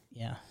building.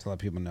 Yeah. To let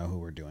people know who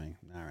we're doing.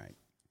 All right.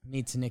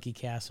 Meets a Nikki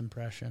Cass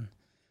impression.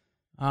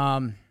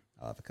 I'll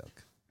have a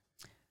Coke.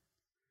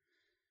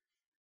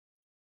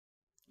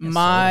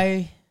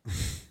 My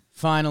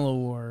final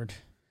award.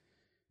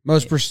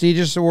 Most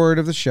prestigious award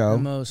of the show.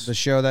 The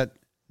show that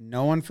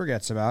no one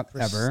forgets about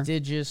ever.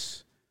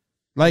 Prestigious.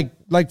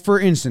 Like for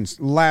instance,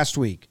 last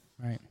week.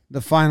 Right.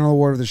 The final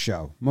award of the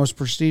show. Most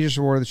prestigious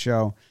award of the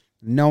show.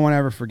 No one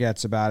ever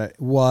forgets about it.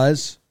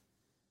 Was.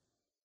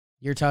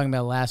 You're talking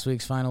about last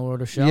week's final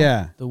award of show?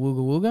 Yeah. The Wooga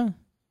Wooga?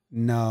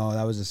 No,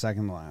 that was the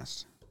second to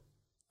last.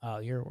 Oh,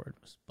 your award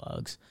was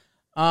Bugs.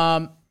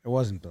 It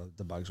wasn't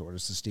the Bugs award.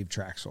 It's the Steve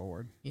Traxel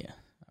award. Yeah.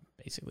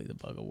 Basically the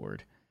Bug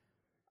award.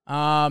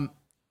 My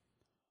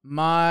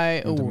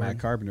award. Matt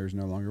Carpenter is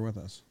no longer with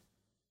us.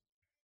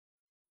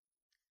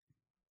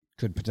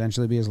 Could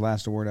potentially be his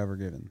last award ever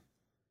given.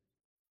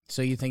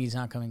 So you think he's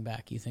not coming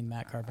back? You think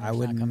Matt Carpenter? I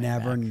would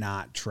never back?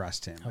 not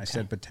trust him. Okay. I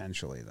said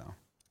potentially though.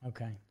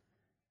 Okay.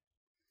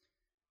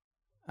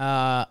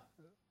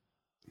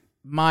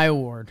 My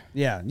award.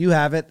 Yeah, you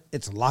have it.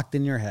 It's locked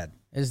in your head.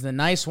 Is the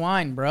Nice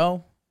Wine,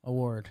 Bro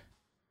award.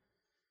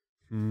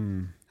 How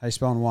you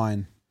spelling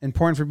wine?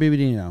 Important for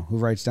BBDino, who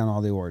writes down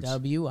all the awards.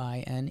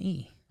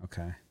 WINE.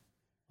 Okay.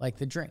 Like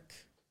the drink.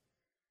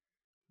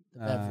 The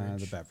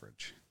beverage. The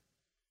beverage.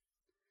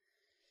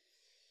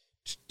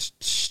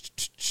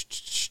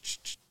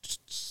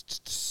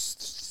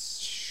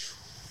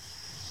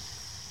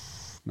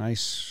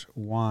 Nice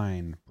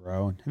wine,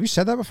 bro. Have you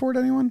said that before to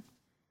anyone?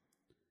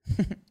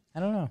 I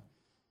don't know.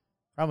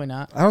 Probably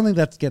not. I don't think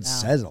that gets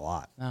said a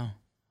lot. No.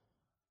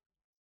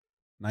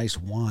 Nice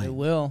wine. It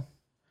will.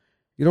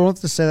 You don't have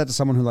to say that to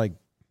someone who like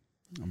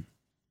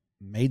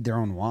made their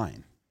own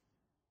wine.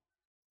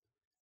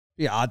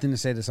 Yeah, odd thing to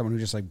say to someone who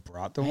just like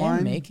brought the wine. I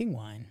am making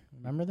wine.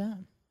 Remember that?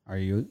 Are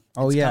you?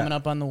 Oh, it's yeah. coming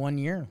up on the 1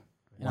 year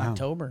in Wow.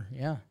 October.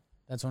 Yeah.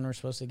 That's when we're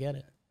supposed to get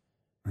it.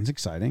 That's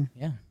exciting.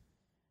 Yeah.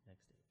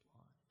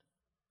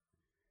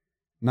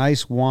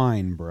 Nice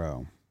wine,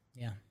 bro.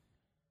 Yeah.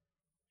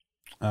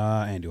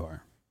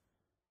 Andujar.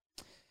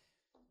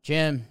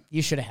 Jim,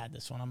 you should have had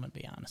this one. I'm going to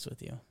be honest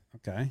with you.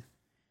 Okay.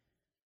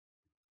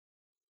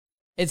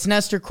 It's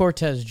Nestor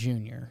Cortez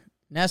Jr.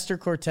 Nestor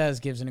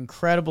Cortez gives an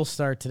incredible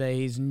start today.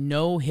 He's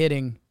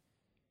no-hitting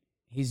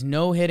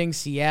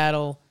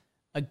Seattle,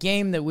 a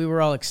game that we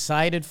were all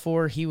excited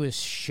for. He was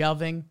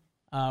shoving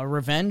a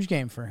revenge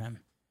game for him.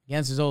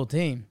 against his old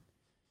team.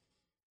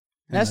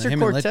 And Nestor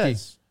him and Litke.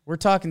 Cortez. We're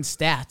talking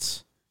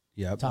stats.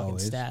 Yep. Talking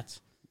always. stats.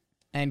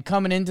 And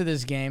coming into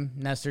this game,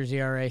 Nestor's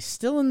ERA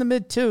still in the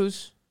mid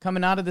twos.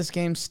 Coming out of this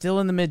game, still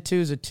in the mid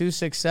twos at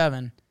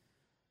 2.67.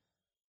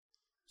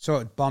 So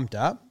it bumped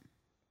up.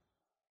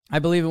 I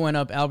believe it went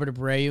up. Albert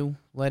Abreu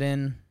let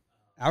in.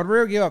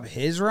 Alberto gave up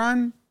his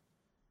run.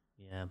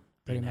 Yeah,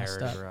 Pretty the messed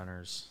inherited up.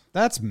 runners.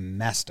 That's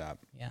messed up.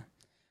 Yeah.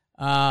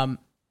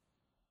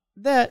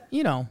 That,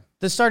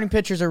 the starting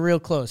pitchers are real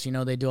close.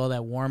 They do all that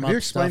Have you warm-up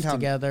explained stuff how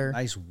together.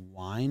 nice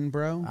wine,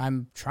 bro?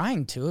 I'm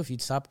trying to, if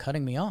you'd stop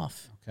cutting me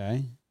off.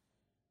 Okay.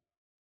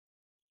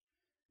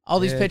 All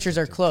these Tick, pitchers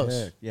tick, are tick,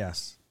 close. tick.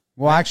 Yes.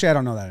 Well, actually, I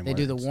don't know that anymore. They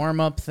do the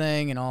warm-up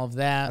thing and all of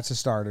that. That's the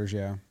starters,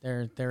 yeah.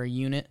 They're a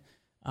unit.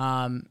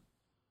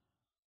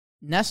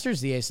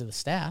 Nestor's the ace of the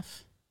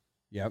staff.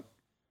 Yep.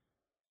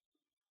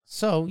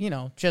 So,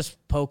 just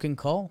poking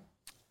Cole.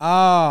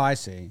 Oh, I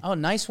see. Oh,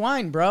 nice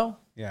wine, bro.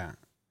 Yeah.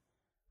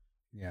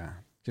 Yeah.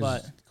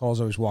 Because But- Cole's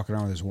always walking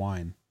around with his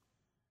wine.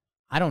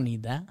 I don't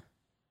need that.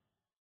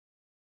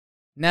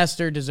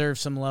 Nestor deserves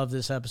some love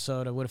this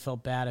episode. I would have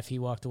felt bad if he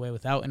walked away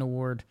without an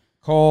award.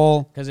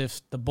 Cole, Because if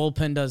the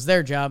bullpen does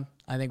their job,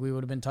 I think we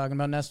would have been talking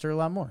about Nestor a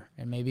lot more.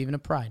 And maybe even a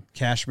pride.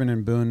 Cashman,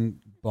 and Boone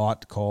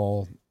bought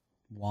Cole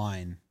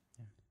wine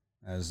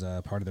as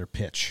part of their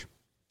pitch.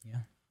 Yeah.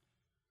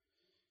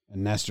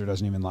 And Nestor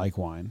doesn't even like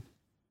wine.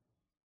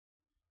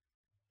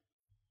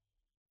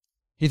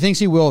 He thinks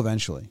he will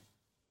eventually,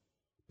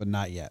 but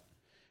not yet.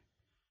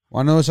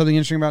 Want to know something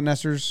interesting about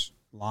Nestor's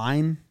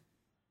line?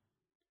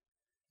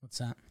 What's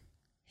that?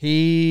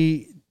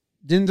 He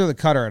didn't throw the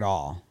cutter at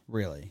all,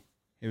 really.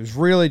 It was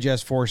really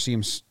just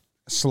four-seam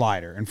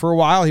slider. And for a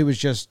while, he was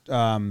just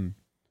cutter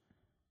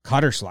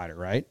slider,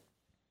 right?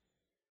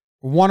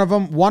 One of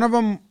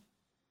them,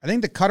 I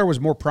think the cutter was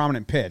more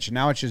prominent pitch, and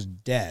now it's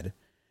just dead.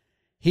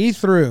 He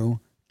threw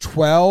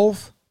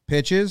 12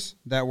 pitches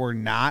that were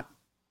not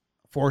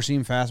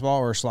four-seam fastball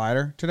or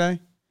slider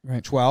today.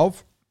 Right.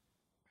 12.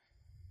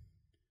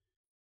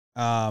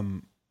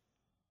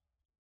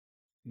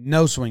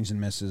 No swings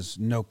and misses,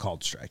 no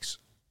called strikes.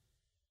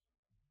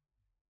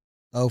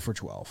 0 for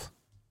 12.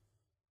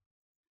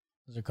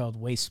 Those are called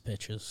waste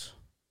pitches.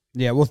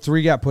 Yeah, well,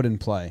 3 got put in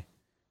play.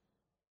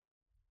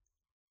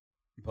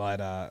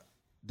 But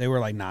they were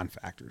like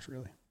non-factors,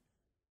 really.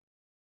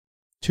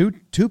 Two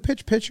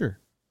pitch pitcher.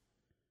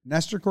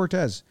 Nestor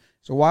Cortez.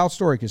 It's a wild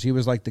story because he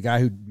was like the guy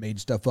who made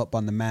stuff up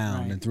on the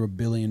mound Right. and threw a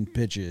billion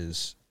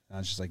pitches. I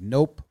was just like,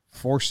 nope,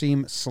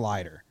 four-seam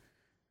slider.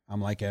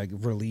 I'm like a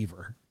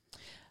reliever.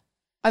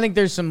 I think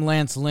there's some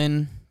Lance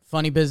Lynn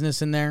funny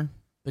business in there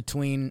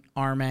between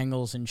arm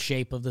angles and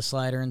shape of the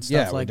slider and stuff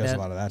Yeah, well, he like that. does a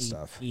lot of that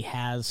stuff. He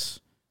has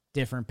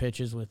different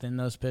pitches within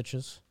those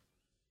pitches.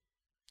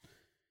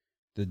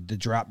 The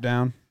drop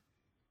down.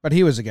 But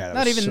he was a guy that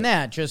Not was even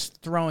that,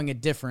 just throwing a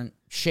different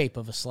shape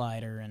of a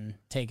slider and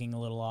taking a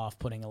little off,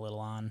 putting a little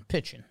on,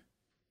 pitching.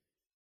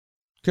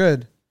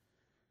 Good.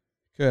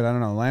 I don't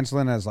know. Lance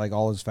Lynn has like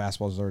all his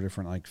fastballs are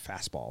different, like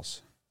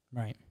fastballs.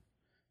 Right.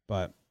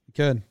 But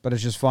good. But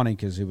it's just funny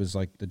because he was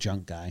like the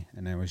junk guy,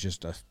 and it was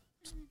just a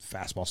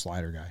fastball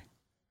slider guy.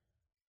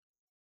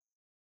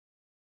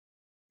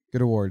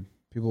 Good award.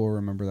 People will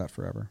remember that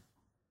forever.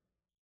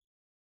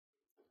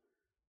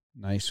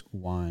 Nice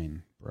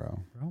wine,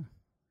 bro.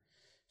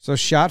 So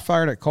shot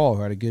fired at Cole,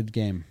 who had a good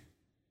game.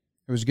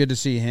 It was good to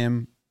see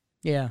him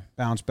Yeah.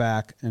 bounce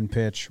back and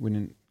pitch. We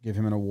didn't give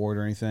him an award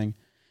or anything.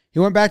 He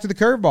went back to the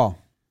curveball,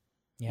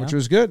 Yeah. which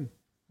was good.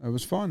 It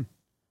was fun.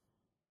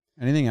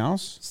 Anything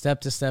else?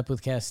 Step to step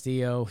with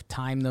Castillo,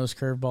 timed those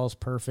curveballs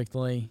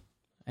perfectly.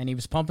 And he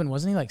was pumping,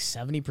 wasn't he like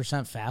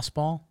 70%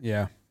 fastball?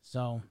 Yeah.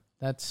 So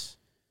that's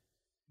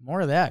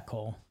more of that,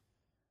 Cole.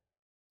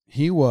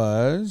 He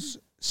was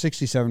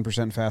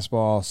 67%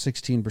 fastball,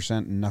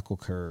 16% knuckle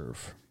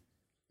curve.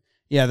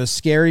 Yeah, the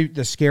scary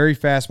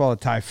fastball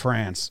to Ty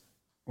France,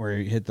 where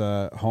he hit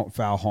the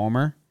foul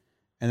homer,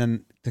 and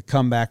then to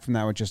come back from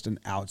that with just an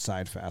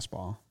outside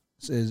fastball.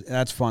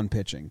 That's fun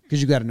pitching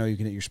because you got to know you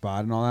can hit your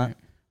spot and all that.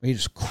 But he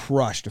just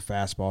crushed a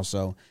fastball,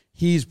 so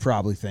he's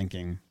probably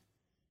thinking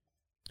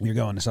you're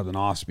going to something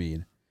off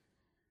speed,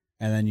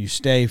 and then you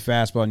stay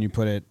fastball and you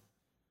put it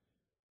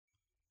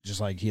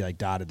just like he like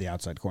dotted the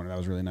outside corner. That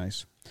was really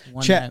nice.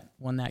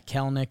 Won that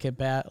Kelnick at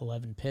bat,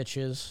 11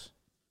 pitches.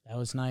 That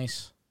was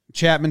nice.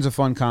 Chapman's a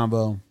fun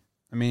combo.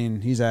 I mean,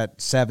 he's at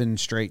 7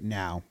 straight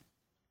now.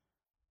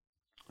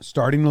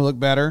 Starting to look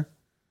better.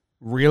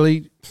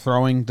 Really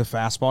throwing the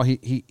fastball.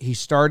 He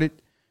started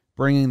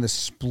bringing the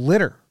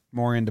splitter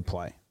more into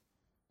play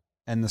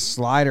and the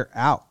slider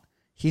out.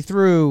 He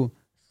threw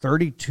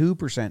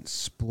 32%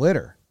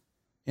 splitter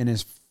in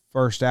his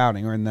first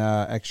outing or in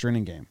the extra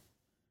inning game,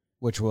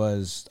 which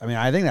was, I mean,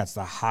 I think that's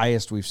the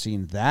highest we've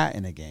seen that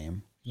in a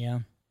game. Yeah.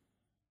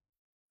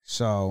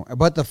 So,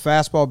 but the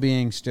fastball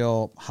being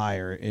still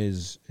higher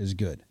is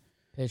good.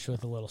 Pitched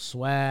with a little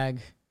swag.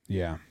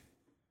 Yeah.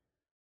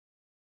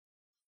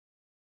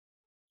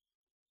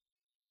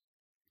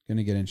 Going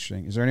to get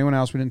interesting. Is there anyone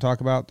else we didn't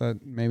talk about that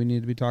maybe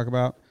needed to be talked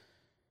about?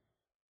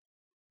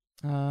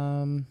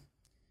 Glaber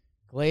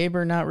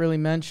not really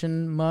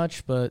mentioned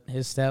much, but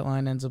his stat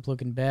line ends up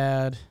looking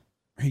bad.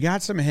 He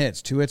got some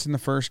hits, 2 hits in the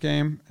first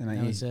game, and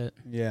That was it.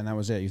 Yeah, and that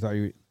was it. You thought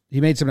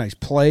he made some nice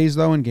plays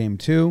though in game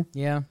 2.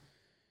 Yeah.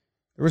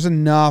 There was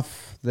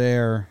enough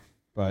there,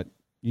 but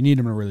you need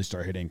him to really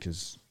start hitting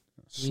because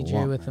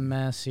DJ with the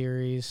Mass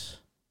series.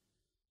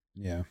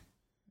 Yeah.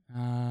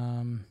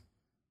 Um,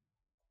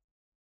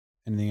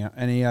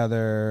 Any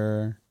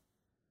other?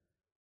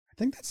 I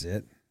think that's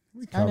it.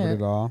 We covered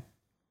it all.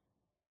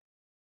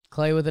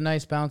 Clay with a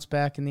nice bounce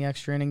back in the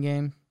extra inning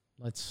game.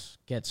 Let's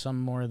get some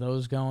more of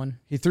those going.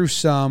 He threw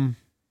some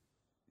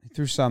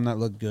that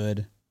looked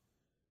good.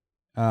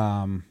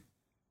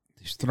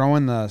 He's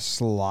throwing the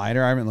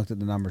slider. I haven't looked at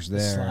the numbers there.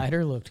 The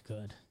slider looked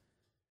good.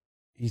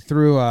 He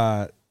threw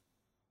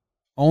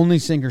only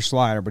sinker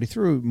slider, but he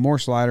threw more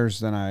sliders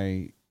than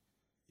I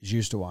was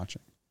used to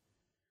watching.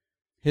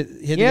 Hit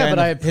the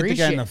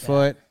guy in the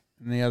foot,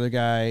 and the other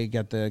guy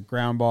got the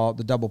ground ball,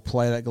 the double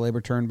play that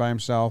Glaber turned by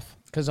himself.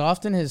 Because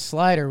often his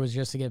slider was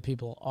just to get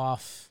people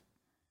off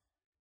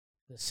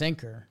the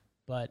sinker,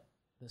 but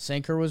the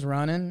sinker was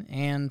running,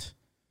 and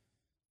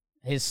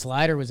his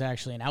slider was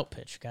actually an out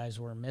pitch. Guys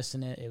were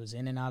missing it. It was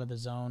in and out of the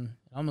zone.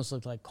 It almost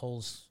looked like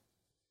Cole's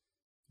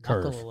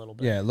knuckle a little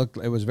bit. Yeah,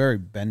 it was very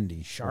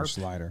bendy. Sharp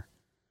slider.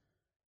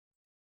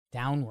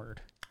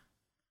 Downward.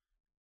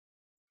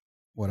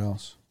 What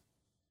else?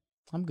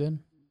 I'm good.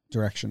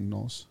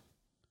 Directionals.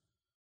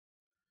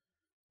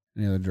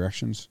 Any other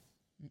directions?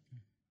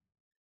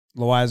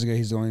 Loizaga,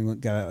 he's the only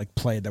guy that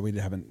played that we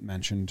haven't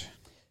mentioned.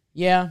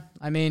 Yeah,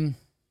 I mean,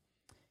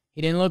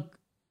 he didn't look.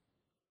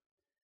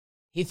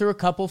 He threw a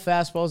couple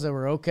fastballs that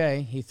were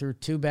okay. He threw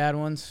 2 bad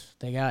ones.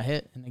 They got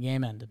hit, and the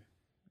game ended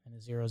in a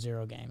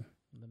 0-0 game.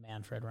 The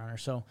Manfred runner.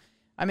 So,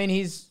 I mean,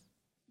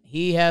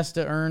 he has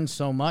to earn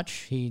so much.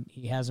 He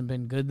hasn't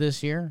been good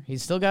this year.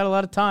 He's still got a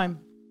lot of time.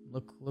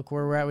 Look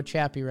where we're at with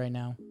Chappie right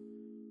now.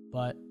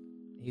 But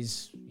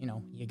he's,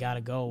 you got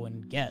to go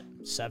and get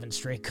 7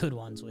 straight good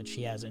ones, which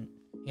he hasn't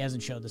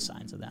showed the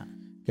signs of that.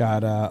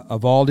 Got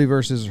Evaldi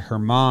versus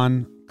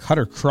Herman,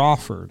 Cutter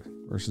Crawford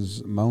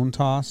versus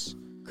Montas,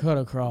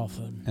 Cutter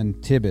Crawford,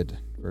 and Tibbet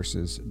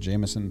versus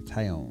Jameson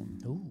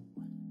Tyone. Ooh.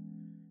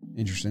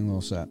 Interesting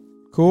little set.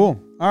 Cool.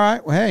 All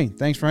right. Well, hey,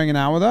 thanks for hanging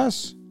out with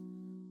us.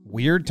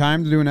 Weird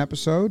time to do an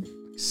episode.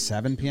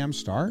 7 p.m.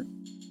 start,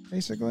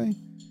 basically.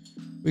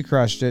 We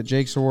crushed it.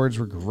 Jake's awards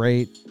were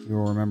great. You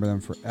will remember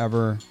them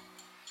forever.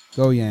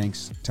 Go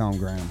Yanks. Tell them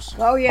Grams.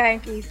 Go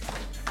Yankees.